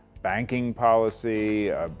banking policy,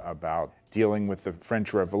 about dealing with the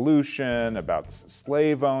French Revolution, about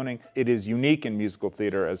slave owning. It is unique in musical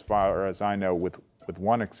theater, as far as I know, with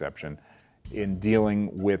one exception, in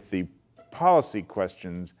dealing with the policy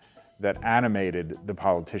questions that animated the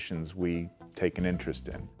politicians we take an interest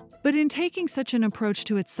in. But in taking such an approach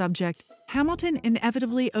to its subject, Hamilton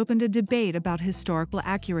inevitably opened a debate about historical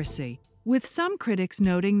accuracy. with some critics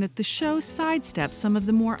noting that the show sidesteps some of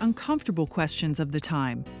the more uncomfortable questions of the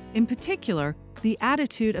time, in particular, the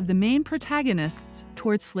attitude of the main protagonists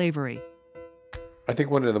towards slavery. I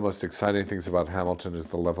think one of the most exciting things about Hamilton is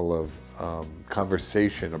the level of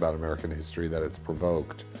conversation about American history that it's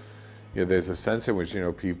provoked. You know, there's a sense in which,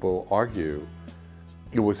 people argue,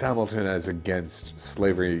 was Hamilton as against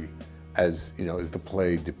slavery as the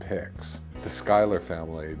play depicts? The Schuyler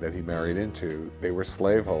family that he married into, they were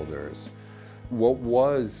slaveholders. What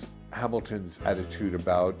was Hamilton's attitude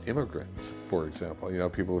about immigrants, for example?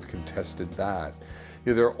 People have contested that.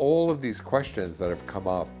 There are all of these questions that have come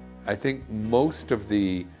up. I think most of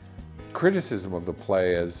the criticism of the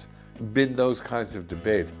play has been those kinds of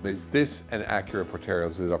debates. Is this an accurate portrayal?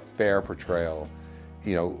 Is it a fair portrayal?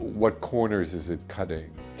 What corners is it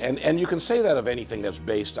cutting? And you can say that of anything that's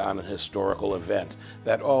based on a historical event,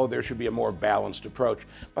 that, there should be a more balanced approach.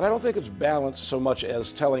 But I don't think it's balanced so much as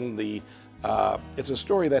telling it's a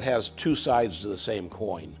story that has two sides to the same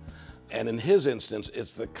coin. And in his instance,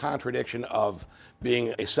 it's the contradiction of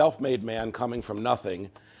being a self-made man coming from nothing,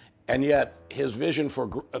 and yet his vision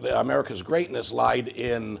for America's greatness lied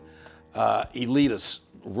in elitist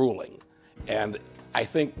ruling. And I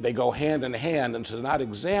think they go hand in hand, and to not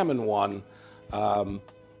examine one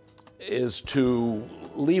is to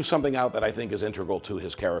leave something out that I think is integral to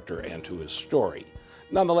his character and to his story.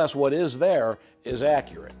 Nonetheless, what is there is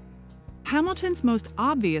accurate. Hamilton's most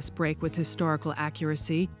obvious break with historical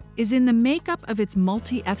accuracy is in the makeup of its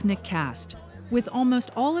multi-ethnic cast. With almost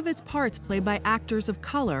all of its parts played by actors of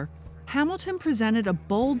color, Hamilton presented a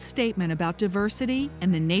bold statement about diversity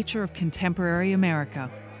and the nature of contemporary America.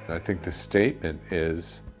 I think the statement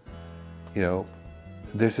is,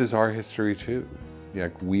 this is our history too.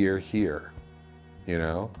 We are here,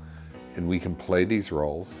 and we can play these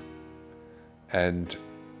roles, and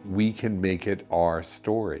we can make it our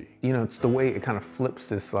story. It's the way it kind of flips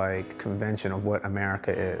this convention of what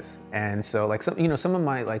America is. And so some of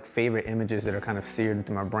my favorite images that are kind of seared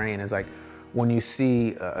into my brain is when you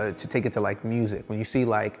see, to take it to music, when you see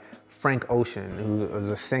Frank Ocean, who is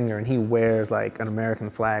a singer, and he wears an American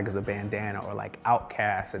flag as a bandana, or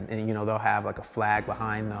Outkast, and they'll have a flag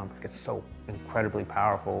behind them. It's so incredibly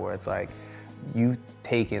powerful, where it's you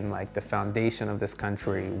taking the foundation of this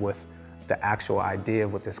country with the actual idea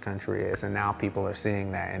of what this country is, and now people are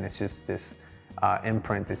seeing that, and it's just this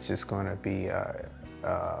imprint that's just going to be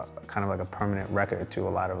kind of a permanent record to a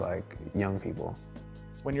lot of young people.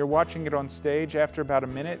 When you're watching it on stage, after about a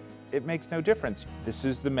minute, it makes no difference. This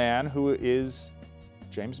is the man who is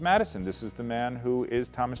James Madison. This is the man who is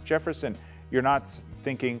Thomas Jefferson. You're not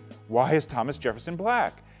thinking, why is Thomas Jefferson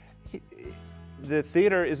black? The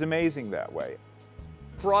theater is amazing that way.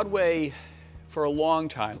 Broadway, for a long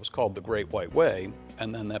time, was called the Great White Way,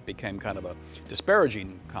 and then that became kind of a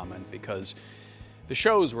disparaging comment because the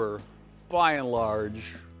shows were, by and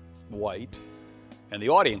large, white, and the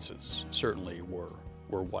audiences certainly were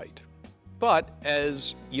white. But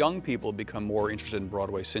as young people become more interested in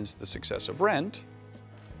Broadway since the success of Rent,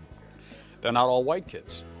 they're not all white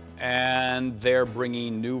kids. And they're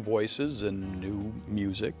bringing new voices and new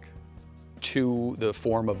music to the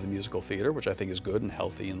form of the musical theater, which I think is good and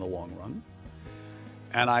healthy in the long run.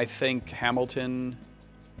 And I think Hamilton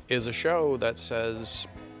is a show that says,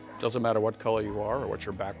 doesn't matter what color you are or what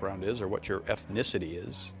your background is or what your ethnicity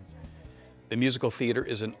is, the musical theater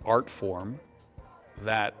is an art form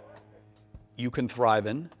that you can thrive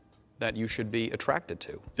in, that you should be attracted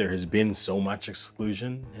to. There has been so much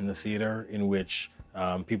exclusion in the theater in which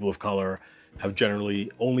people of color have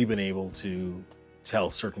generally only been able to tell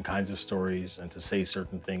certain kinds of stories and to say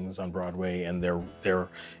certain things on Broadway, and their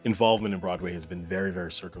involvement in Broadway has been very,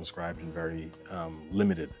 very circumscribed and very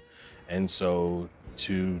limited. And so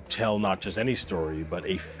to tell not just any story, but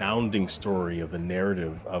a founding story of the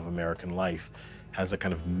narrative of American life has a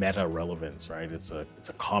kind of meta relevance, right? It's a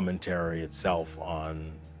commentary itself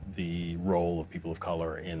on the role of people of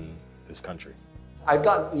color in this country. I've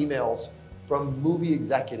gotten emails from movie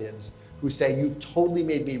executives who say, you've totally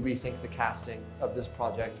made me rethink the casting of this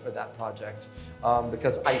project or that project,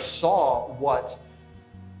 because I saw what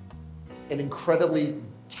an incredibly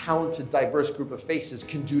talented, diverse group of faces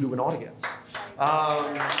can do to an audience. That's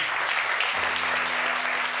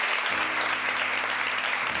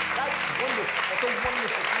a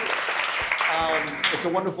wonderful feeling. It's a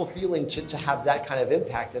wonderful feeling to have that kind of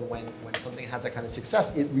impact, and when something has that kind of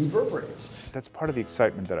success, it reverberates. That's part of the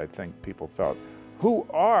excitement that I think people felt. Who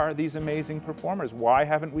are these amazing performers? Why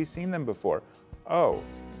haven't we seen them before? Oh,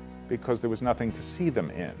 because there was nothing to see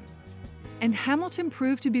them in. And Hamilton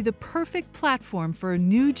proved to be the perfect platform for a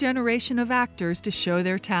new generation of actors to show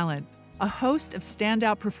their talent. A host of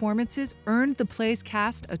standout performances earned the play's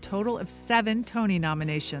cast a total of 7 Tony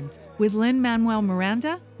nominations, with Lin-Manuel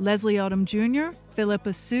Miranda, Leslie Odom Jr.,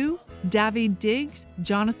 Philippa Sue, Daveed Diggs,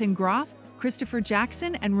 Jonathan Groff, Christopher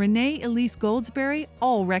Jackson, and Renee Elise Goldsberry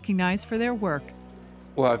all recognized for their work.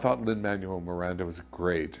 Well, I thought Lin-Manuel Miranda was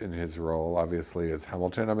great in his role, obviously, as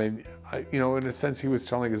Hamilton. I mean, you know, in a sense, he was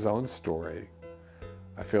telling his own story.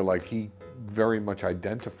 I feel like he very much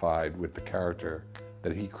identified with the character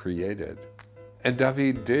that he created. And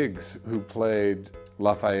Daveed Diggs, who played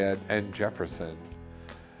Lafayette and Jefferson,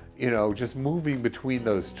 you know, just moving between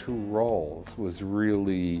those two roles was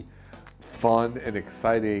really fun and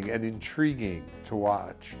exciting and intriguing to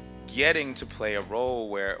watch. Getting to play a role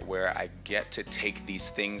where I get to take these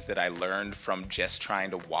things that I learned from just trying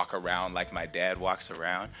to walk around like my dad walks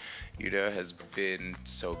around, you know, has been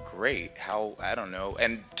so great. How, I don't know,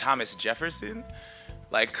 and Thomas Jefferson,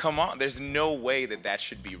 like, come on, there's no way that that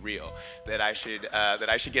should be real, that I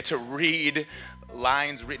should get to read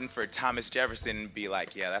lines written for Thomas Jefferson and be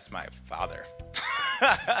like, yeah, that's my father.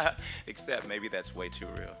 Except maybe that's way too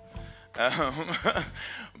real.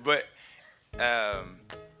 But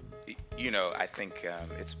you know, I think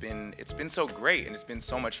it's been so great, and it's been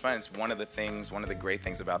so much fun. It's one of the great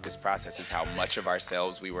things about this process is how much of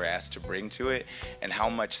ourselves we were asked to bring to it, and how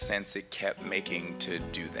much sense it kept making to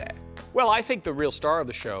do that. Well, I think the real star of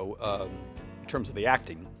the show, in terms of the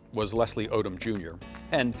acting, was Leslie Odom Jr.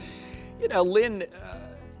 And, you know, Lin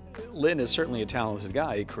is certainly a talented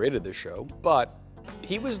guy. He created this show, but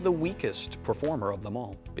he was the weakest performer of them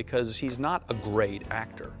all because he's not a great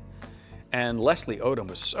actor. And Leslie Odom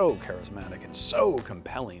was so charismatic and so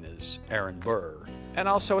compelling as Aaron Burr. And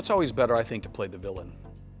also, it's always better, I think, to play the villain.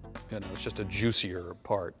 You know, it's just a juicier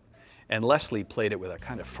part. And Leslie played it with a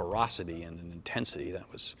kind of ferocity and an intensity that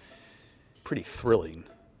was pretty thrilling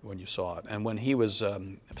when you saw it. And when he was,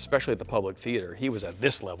 especially at the Public Theater, he was at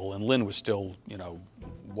this level, and Lin was still, you know,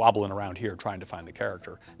 wobbling around here trying to find the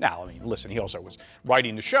character. Now, I mean, listen, he also was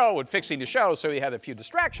writing the show and fixing the show, so he had a few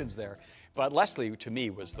distractions there. But Leslie, to me,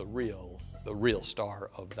 was the real star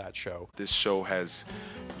of that show. This show has,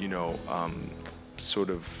 you know, sort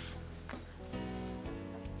of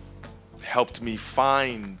helped me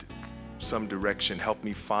find some direction, helped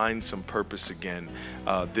me find some purpose again.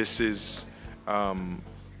 This is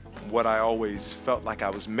what I always felt like I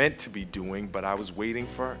was meant to be doing, but I was waiting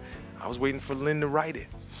for Lin to write it.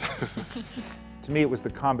 To me, it was the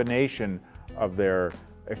combination of their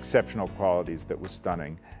exceptional qualities that was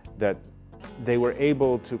stunning, that they were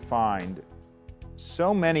able to find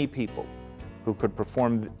so many people who could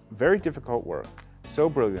perform very difficult work so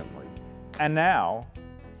brilliantly. And now,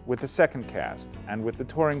 with the second cast and with the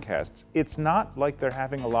touring casts, it's not like they're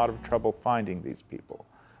having a lot of trouble finding these people.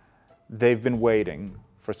 They've been waiting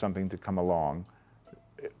for something to come along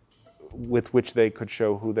with which they could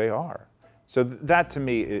show who they are. So that, to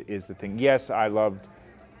me, is the thing. Yes, I loved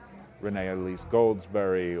Renee Elise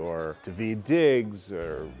Goldsberry or Daveed Diggs,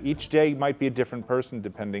 or each day might be a different person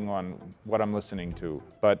depending on what I'm listening to,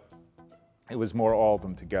 but it was more all of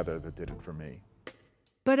them together that did it for me.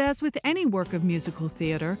 But as with any work of musical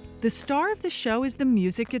theater, the star of the show is the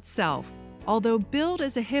music itself. Although billed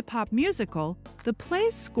as a hip-hop musical, the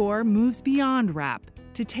play's score moves beyond rap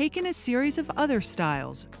to take in a series of other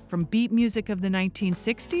styles, from beat music of the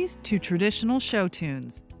 1960s to traditional show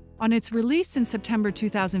tunes. On its release in September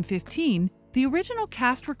 2015, the original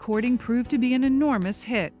cast recording proved to be an enormous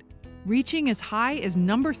hit, reaching as high as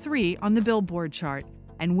 #3 on the Billboard chart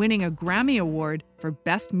and winning a Grammy Award for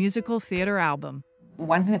Best Musical Theater Album.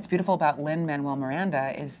 One thing that's beautiful about Lin-Manuel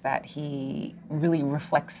Miranda is that he really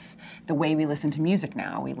reflects the way we listen to music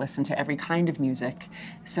now. We listen to every kind of music,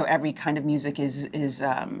 so every kind of music is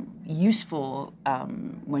useful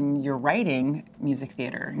when you're writing music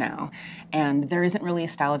theater now. And there isn't really a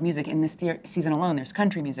style of music. In this season alone, there's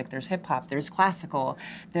country music, there's hip-hop, there's classical,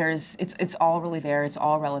 it's all really there, it's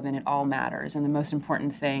all relevant, it all matters. And the most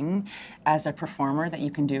important thing as a performer that you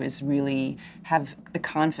can do is really have the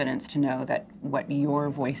confidence to know that what your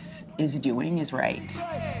voice is doing is right.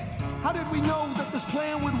 How did we know that this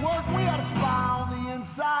plan would work? We had a spy on the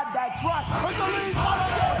inside, that's right.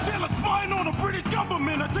 Tell a spying on the British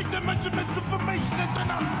government. I take the measurements, information, and then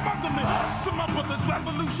I smuggle it to my brother's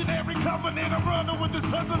revolutionary covenant. I'm running with the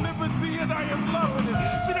sons of liberty, and I am loving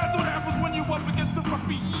it. See, that's what happens when you up against the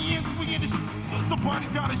ruffians. We in the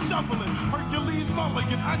somebody's gotta shovel it. Hercules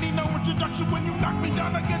Mulligan. I need no introduction. When you knock me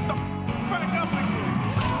down, I get the back up again.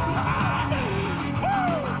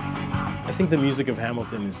 I think the music of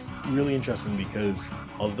Hamilton is really interesting because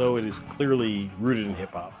although it is clearly rooted in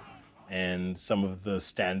hip-hop and some of the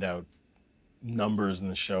standout numbers in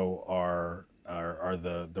the show are are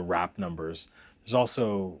the rap numbers. There's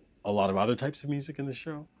also a lot of other types of music in the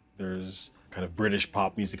show. There's kind of British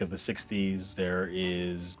pop music of the 60s. There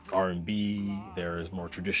is R&B. There is more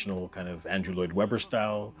traditional kind of Andrew Lloyd Webber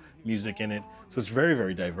style music in it. So it's very,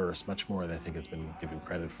 very diverse, much more than I think it's been given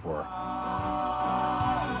credit for.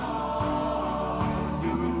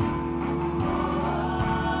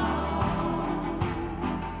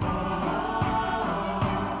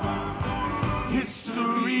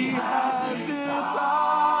 History has its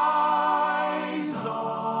eyes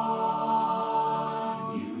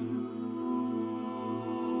on you.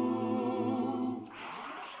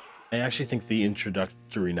 I actually think the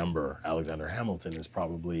introductory number, Alexander Hamilton, is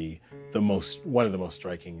probably one of the most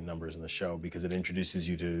striking numbers in the show because it introduces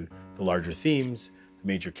you to the larger themes, the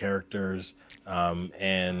major characters,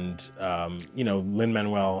 you know,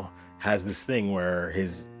 Lin-Manuel has this thing where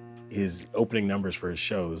his opening numbers for his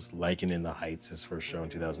shows, like In the Heights, his first show in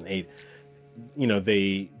 2008, you know,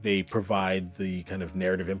 they provide the kind of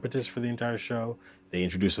narrative impetus for the entire show. They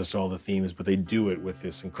introduce us to all the themes, but they do it with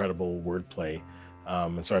this incredible wordplay.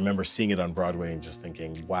 And so I remember seeing it on Broadway and just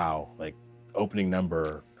thinking, wow, like opening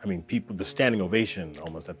number. I mean, the standing ovation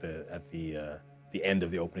almost at the end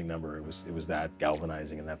of the opening number. It was that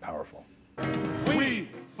galvanizing and that powerful. We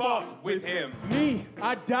fought with him. Me,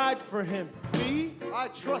 I died for him. Me, I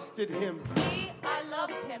trusted him. Me, I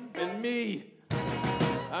loved him. And me,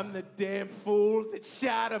 I'm the damn fool that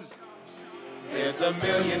shot him. There's a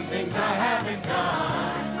million things I haven't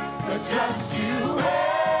done, but just you wait.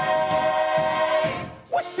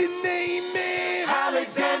 What's your name, man?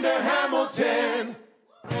 Alexander Hamilton.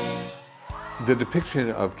 The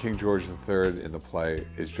depiction of King George III in the play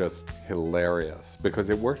is just hilarious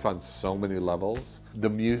because it works on so many levels.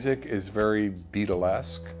 The music is very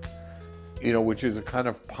Beatlesque, you know, which is a kind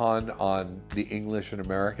of pun on the English and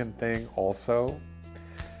American thing also.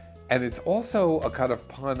 And it's also a kind of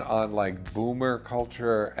pun on like boomer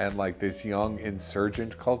culture and like this young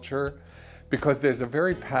insurgent culture because there's a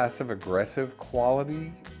very passive-aggressive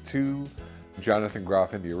quality to Jonathan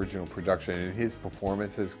Groff in the original production and his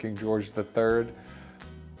performance as King George III.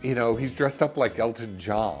 You know, he's dressed up like Elton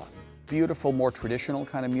John. Beautiful, more traditional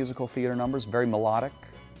kind of musical theater numbers, very melodic.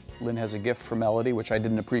 Lin has a gift for melody, which I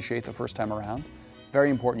didn't appreciate the first time around. Very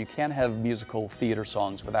important. You can't have musical theater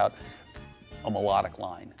songs without a melodic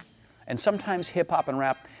line. And sometimes hip-hop and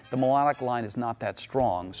rap, the melodic line is not that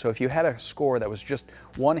strong. So if you had a score that was just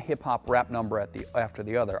one hip-hop rap number after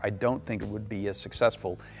the other, I don't think it would be as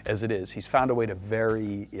successful as it is. He's found a way to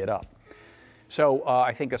vary it up. So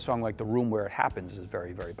I think a song like The Room Where It Happens is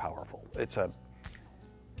very, very powerful. It's a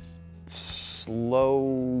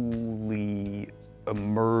slowly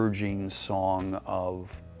emerging song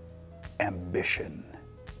of ambition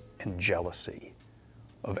and jealousy,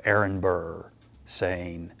 of Aaron Burr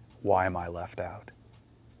saying, "Why am I left out?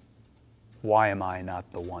 Why am I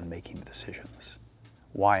not the one making the decisions?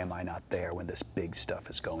 Why am I not there when this big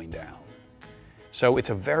stuff is going down?" So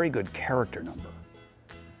it's a very good character number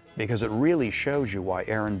because it really shows you why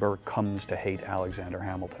Aaron Burr comes to hate Alexander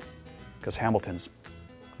Hamilton, because Hamilton's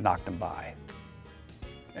knocked him by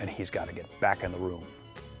and he's got to get back in the room.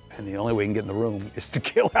 And the only way he can get in the room is to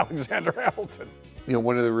kill Alexander Hamilton. You know,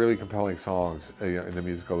 one of the really compelling songs in the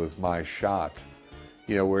musical is My Shot,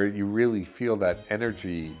 you know, where you really feel that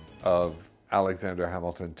energy of Alexander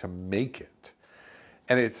Hamilton to make it.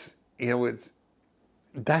 And it's, you know,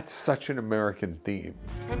 that's such an American theme.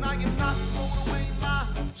 And I am not throwing away my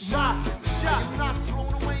shot. I am not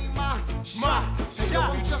throwing away my shot. And yo,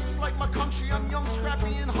 I'm just like my country. I'm young,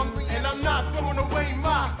 scrappy, and hungry. And I'm not throwing away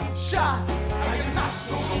my shot. I am not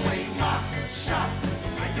throwing away my shot.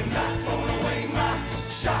 I am not throwing away my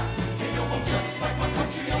shot. And yo, I'm just like my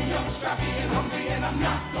country. I'm young, scrappy, and hungry. And I'm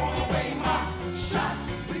not throwing away my shot.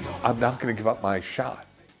 I'm not going to give up my shot.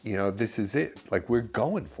 You know, this is it. Like, we're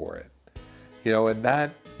going for it. You know, in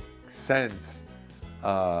that sense,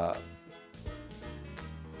 that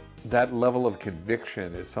level of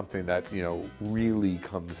conviction is something that, you know, really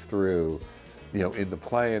comes through, you know, in the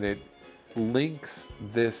play. And it links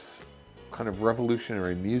this kind of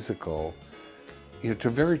revolutionary musical, you know,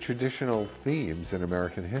 to very traditional themes in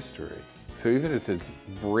American history. So even as it's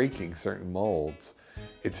breaking certain molds,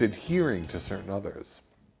 it's adhering to certain others.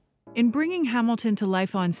 In bringing Hamilton to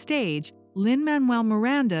life on stage, Lin-Manuel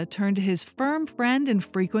Miranda turned to his firm friend and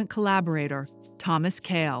frequent collaborator, Thomas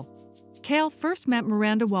Kail. Kail first met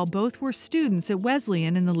Miranda while both were students at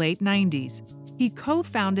Wesleyan in the late 90s. He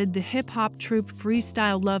co-founded the hip-hop troupe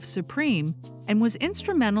Freestyle Love Supreme and was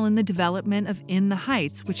instrumental in the development of In the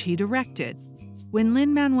Heights, which he directed. When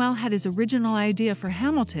Lin-Manuel had his original idea for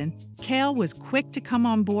Hamilton, Cale was quick to come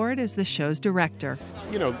on board as the show's director.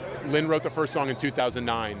 You know, Lin wrote the first song in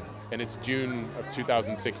 2009, and it's June of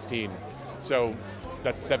 2016. So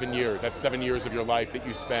that's 7 years. That's 7 years of your life that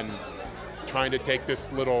you spend trying to take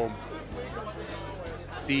this little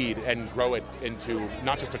seed and grow it into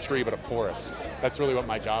not just a tree, but a forest. That's really what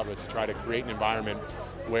my job is, to try to create an environment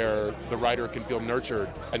where the writer can feel nurtured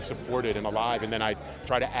and supported and alive, and then I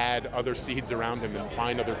try to add other seeds around him and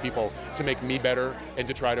find other people to make me better and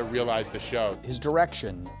to try to realize the show. His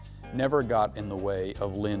direction never got in the way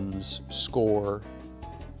of Lin's score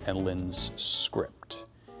and Lin's script.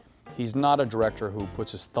 He's not a director who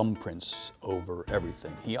puts his thumbprints over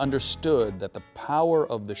everything. He understood that the power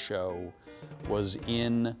of the show was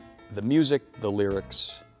in the music, the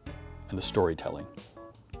lyrics, and the storytelling.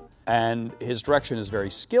 And his direction is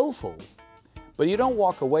very skillful, but you don't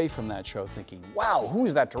walk away from that show thinking, wow,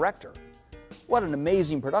 who's that director? What an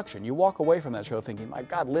amazing production. You walk away from that show thinking, my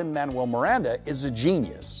God, Lin-Manuel Miranda is a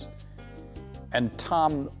genius. And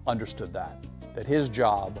Tom understood that his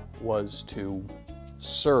job was to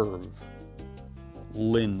serve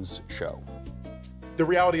Lin's show. The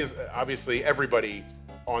reality is, obviously, everybody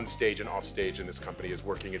on stage and off stage in this company is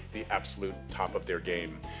working at the absolute top of their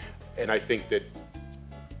game. And I think that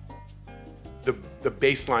the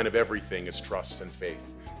baseline of everything is trust and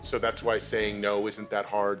faith. So that's why saying no isn't that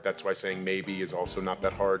hard. That's why saying maybe is also not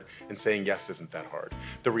that hard. And saying yes isn't that hard.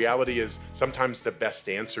 The reality is sometimes the best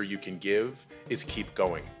answer you can give is keep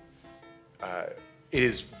going. It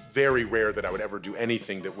is very rare that I would ever do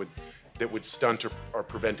anything that would stunt or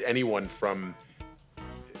prevent anyone from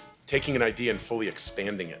taking an idea and fully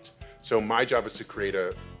expanding it. So my job is to create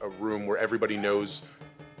a room where everybody knows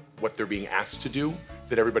what they're being asked to do,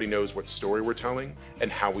 that everybody knows what story we're telling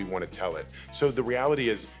and how we want to tell it. So the reality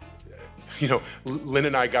is, you know, Lin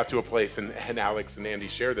and I got to a place, and Alex and Andy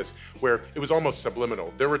share this, where it was almost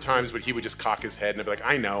subliminal. There were times when he would just cock his head and be like,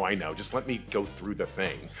 I know, just let me go through the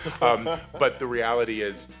thing. But the reality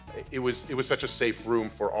is, it was such a safe room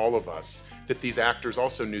for all of us that these actors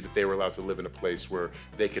also knew that they were allowed to live in a place where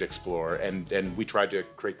they could explore, and we tried to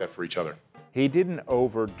create that for each other. He didn't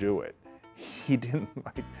overdo it. He didn't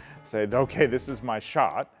like say, okay, this is my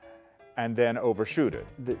shot, and then overshoot it.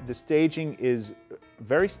 The staging is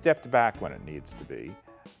very stepped back when it needs to be.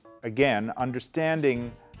 Again,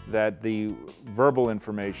 understanding that the verbal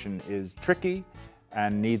information is tricky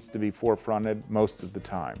and needs to be forefronted most of the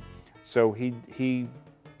time. So he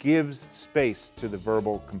gives space to the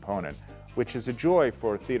verbal component, which is a joy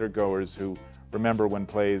for theater goers who remember when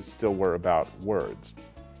plays still were about words.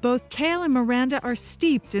 Both Cale and Miranda are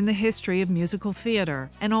steeped in the history of musical theater,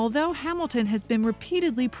 and although Hamilton has been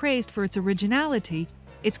repeatedly praised for its originality,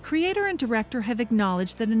 its creator and director have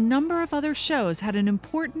acknowledged that a number of other shows had an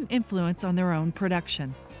important influence on their own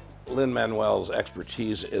production. Lin-Manuel's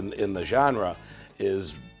expertise in the genre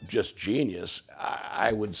is just genius.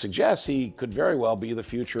 I would suggest he could very well be the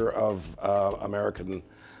future of American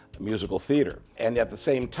musical theater. And at the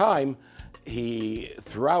same time, he,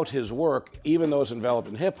 throughout his work, even though it's enveloped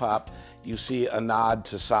in hip-hop, you see a nod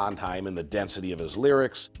to Sondheim in the density of his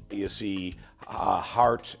lyrics. You see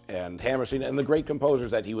Hart and Hammerstein and the great composers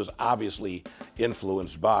that he was obviously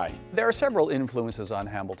influenced by. There are several influences on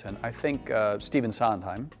Hamilton. I think Stephen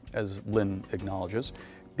Sondheim, as Lin acknowledges,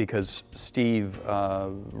 because Steve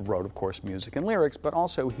wrote, of course, music and lyrics, but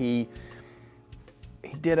also he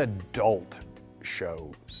did adult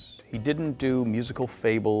shows. He didn't do musical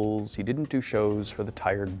fables. He didn't do shows for the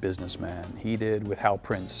tired businessman. He did, with Hal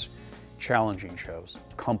Prince, challenging shows.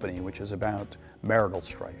 Company, which is about marital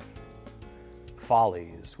strife.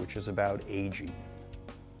 Follies, which is about aging.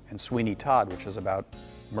 And Sweeney Todd, which is about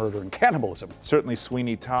murder and cannibalism. Certainly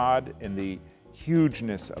Sweeney Todd, in the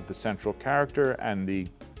hugeness of the central character and the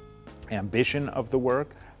ambition of the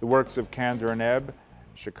work. The works of Kander and Ebb,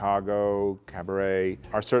 Chicago, Cabaret,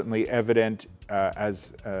 are certainly evident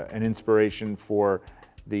as an inspiration for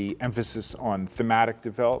the emphasis on thematic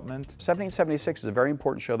development. 1776 is a very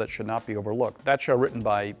important show that should not be overlooked. That show, written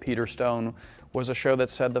by Peter Stone, was a show that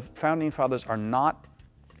said the Founding Fathers are not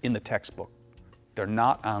in the textbook. They're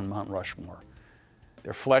not on Mount Rushmore.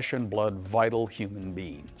 They're flesh and blood, vital human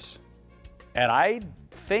beings. And I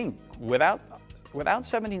think without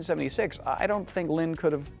 1776, I don't think Lin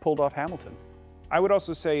could have pulled off Hamilton. I would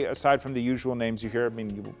also say, aside from the usual names you hear, I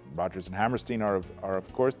mean, Rodgers and Hammerstein are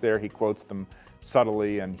of course there. He quotes them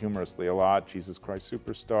subtly and humorously a lot, Jesus Christ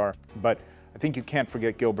Superstar. But I think you can't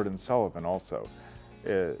forget Gilbert and Sullivan also.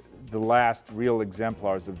 The last real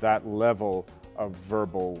exemplars of that level of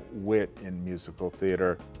verbal wit in musical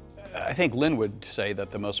theater. I think Lin would say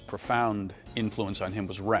that the most profound influence on him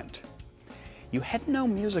was Rent. You had no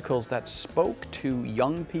musicals that spoke to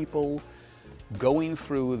young people going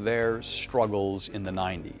through their struggles in the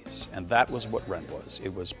 90s, and that was what Rent was.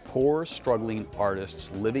 It was poor, struggling artists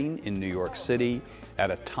living in New York City at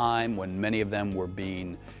a time when many of them were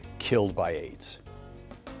being killed by AIDS.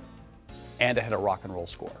 And it had a rock and roll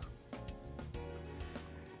score.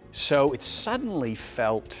 So it suddenly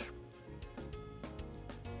felt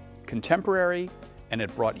contemporary, and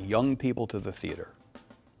it brought young people to the theater.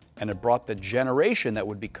 And it brought the generation that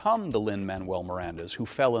would become the Lin-Manuel Mirandas, who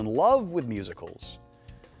fell in love with musicals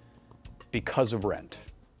because of Rent.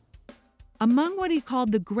 Among what he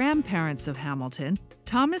called the grandparents of Hamilton,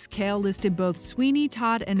 Thomas Kail listed both Sweeney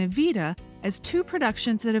Todd and Evita as two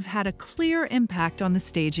productions that have had a clear impact on the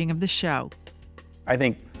staging of the show. I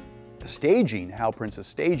think the staging, Hal Prince's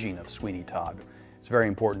staging of Sweeney Todd, is very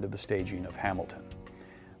important to the staging of Hamilton,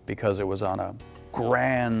 because it was on a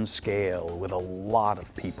grand scale with a lot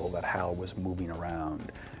of people that Hal was moving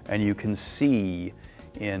around. And you can see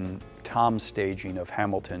in Tom's staging of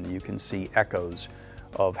Hamilton, you can see echoes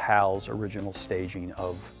of Hal's original staging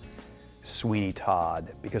of Sweeney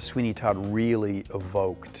Todd, because Sweeney Todd really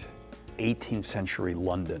evoked 18th century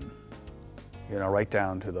London, you know, right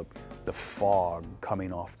down to the fog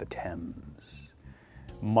coming off the Thames,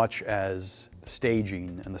 much as the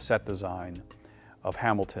staging and the set design of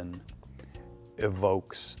Hamilton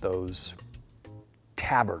evokes those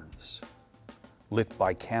taverns lit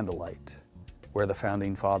by candlelight where the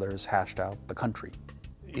founding fathers hashed out the country.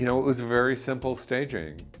 You know, it was very simple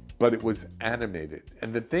staging, but it was animated.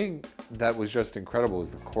 And the thing that was just incredible was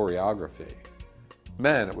the choreography.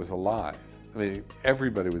 Man, it was alive. I mean,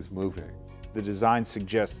 everybody was moving. The design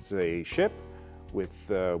suggests a ship with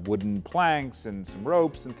wooden planks and some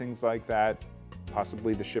ropes and things like that,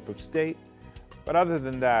 possibly the ship of state. But other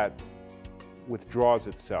than that, withdraws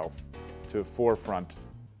itself to forefront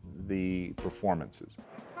the performances.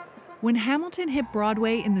 When Hamilton hit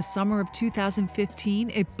Broadway in the summer of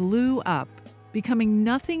 2015, it blew up, becoming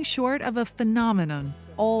nothing short of a phenomenon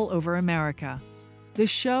all over America. The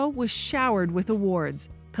show was showered with awards,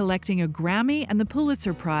 collecting a Grammy and the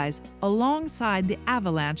Pulitzer Prize alongside the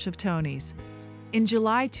avalanche of Tonys. In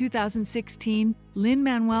July 2016,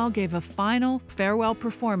 Lin-Manuel gave a final farewell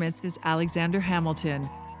performance as Alexander Hamilton,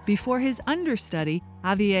 before his understudy,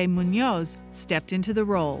 Javier Munoz, stepped into the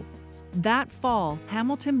role. That fall,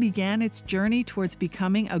 Hamilton began its journey towards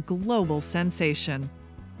becoming a global sensation.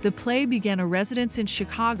 The play began a residence in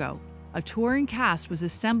Chicago. A touring cast was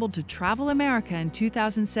assembled to travel America in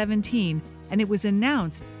 2017, and it was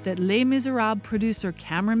announced that Les Miserables producer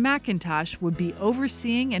Cameron McIntosh would be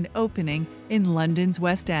overseeing an opening in London's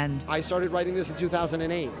West End. I started writing this in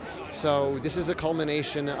 2008, so this is a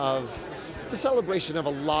culmination of, it's a celebration of a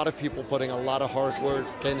lot of people putting a lot of hard work,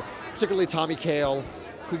 and particularly Tommy Kail,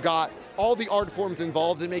 who got all the art forms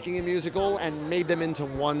involved in making a musical and made them into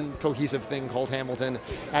one cohesive thing called Hamilton.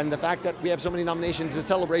 And the fact that we have so many nominations is a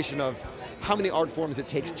celebration of how many art forms it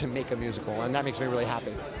takes to make a musical, and that makes me really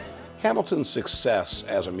happy. Hamilton's success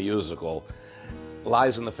as a musical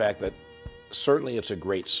lies in the fact that certainly it's a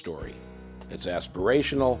great story. It's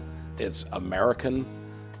aspirational, it's American,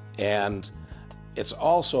 and it's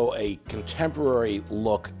also a contemporary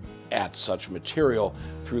look at such material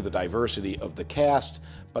through the diversity of the cast,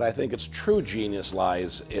 but I think its true genius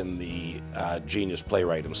lies in the genius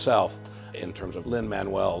playwright himself, in terms of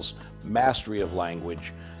Lin-Manuel's mastery of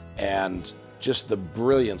language and just the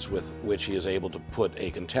brilliance with which he is able to put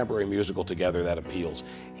a contemporary musical together that appeals.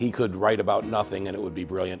 He could write about nothing and it would be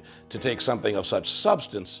brilliant. To take something of such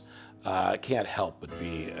substance can't help but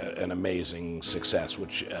be an amazing success,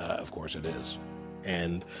 which of course it is.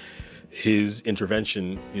 And his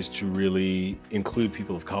intervention is to really include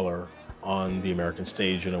people of color on the American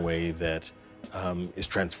stage in a way that is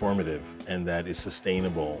transformative and that is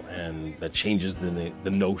sustainable and that changes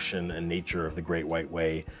the notion and nature of the Great White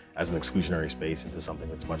Way as an exclusionary space into something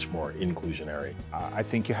that's much more inclusionary. I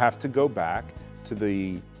think you have to go back to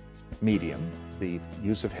the medium, the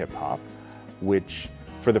use of hip hop, which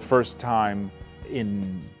for the first time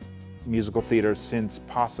in musical theater since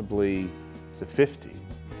possibly the 50s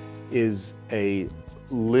is a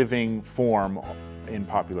living form in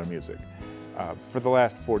popular music. For the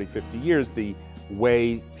last 40, 50 years, the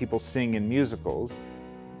way people sing in musicals,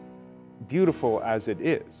 beautiful as it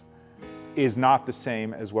is not the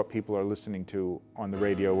same as what people are listening to on the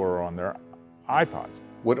radio or on their iPods.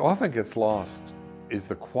 What often gets lost is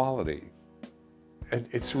the quality, and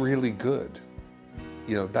it's really good.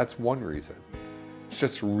 You know, that's one reason. It's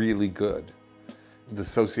just really good. The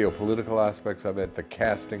socio-political aspects of it, the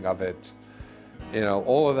casting of it, you know,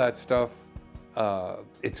 all of that stuff,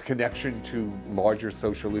 its connection to larger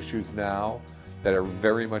social issues now, that are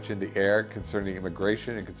very much in the air concerning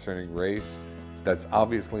immigration and concerning race. That's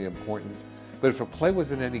obviously important. But if a play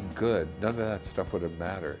wasn't any good, none of that stuff would have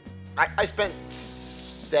mattered. I spent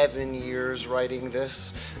 7 years writing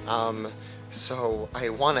this, so I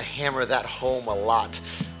want to hammer that home a lot.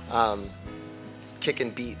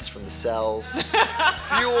 Kicking beats from the cells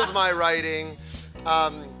fueled my writing,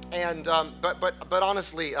 but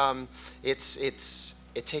honestly,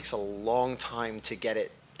 it takes a long time to get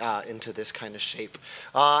it into this kind of shape,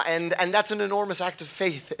 and that's an enormous act of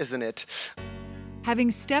faith, isn't it?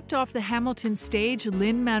 Having stepped off the Hamilton stage,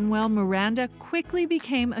 Lin-Manuel Miranda quickly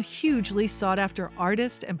became a hugely sought-after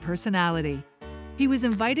artist and personality. He was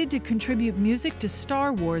invited to contribute music to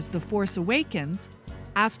Star Wars: The Force Awakens,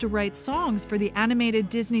 asked to write songs for the animated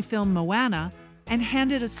Disney film Moana, and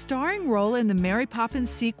handed a starring role in the Mary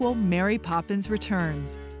Poppins sequel, Mary Poppins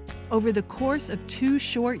Returns. Over the course of 2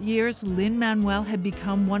 short years, Lin-Manuel had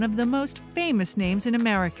become one of the most famous names in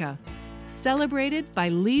America, celebrated by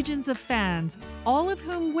legions of fans, all of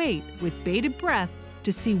whom wait with bated breath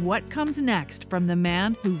to see what comes next from the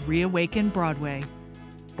man who reawakened Broadway.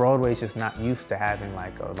 Broadway's just not used to having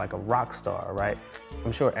like a rock star, right?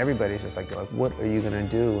 I'm sure everybody's just like, what are you gonna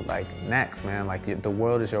do like next, man? Like the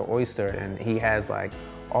world is your oyster, and he has like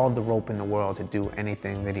all the rope in the world to do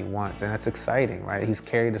anything that he wants, and that's exciting, right? He's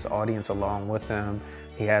carried his audience along with him.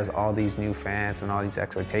 He has all these new fans and all these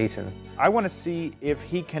expectations. I want to see if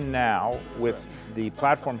he can now, with the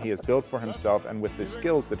platform he has built for himself and with the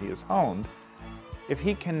skills that he has honed, if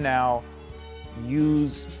he can now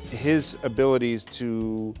use his abilities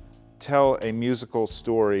to tell a musical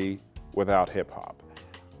story without hip-hop.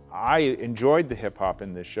 I enjoyed the hip-hop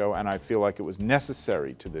in this show, and I feel like it was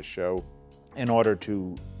necessary to this show in order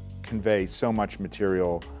to convey so much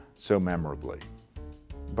material so memorably.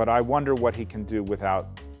 But I wonder what he can do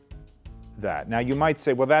without that. Now you might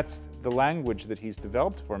say, well, that's the language that he's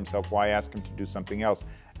developed for himself, why ask him to do something else?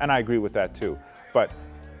 And I agree with that too. But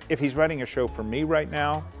if he's writing a show for me right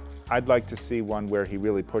now, I'd like to see one where he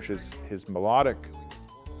really pushes his melodic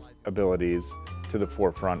abilities to the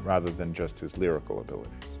forefront rather than just his lyrical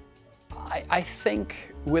abilities. I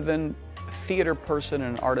think with a theater person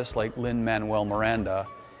and an artist like Lin-Manuel Miranda,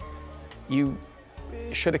 you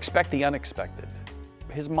should expect the unexpected.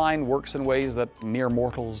 His mind works in ways that mere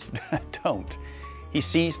mortals don't. He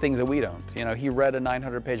sees things that we don't. You know, he read a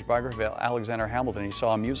 900-page biography of Alexander Hamilton, and he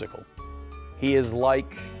saw a musical. He is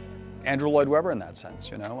like Andrew Lloyd Webber in that sense,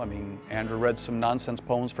 you know? I mean, Andrew read some nonsense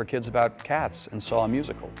poems for kids about cats and saw a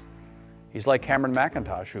musical. He's like Cameron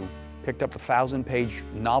McIntosh, who picked up a 1,000-page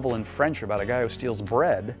novel in French about a guy who steals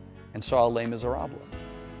bread and saw Les Miserables.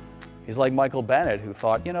 He's like Michael Bennett, who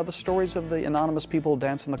thought, you know, the stories of the anonymous people who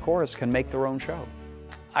dance in the chorus can make their own show.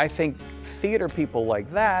 I think theater people like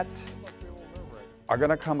that are going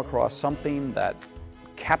to come across something that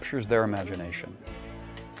captures their imagination,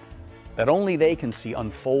 that only they can see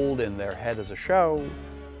unfold in their head as a show,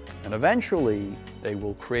 and eventually they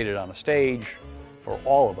will create it on a stage for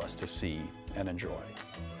all of us to see and enjoy.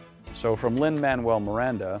 So from Lin-Manuel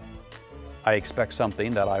Miranda, I expect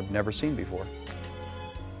something that I've never seen before.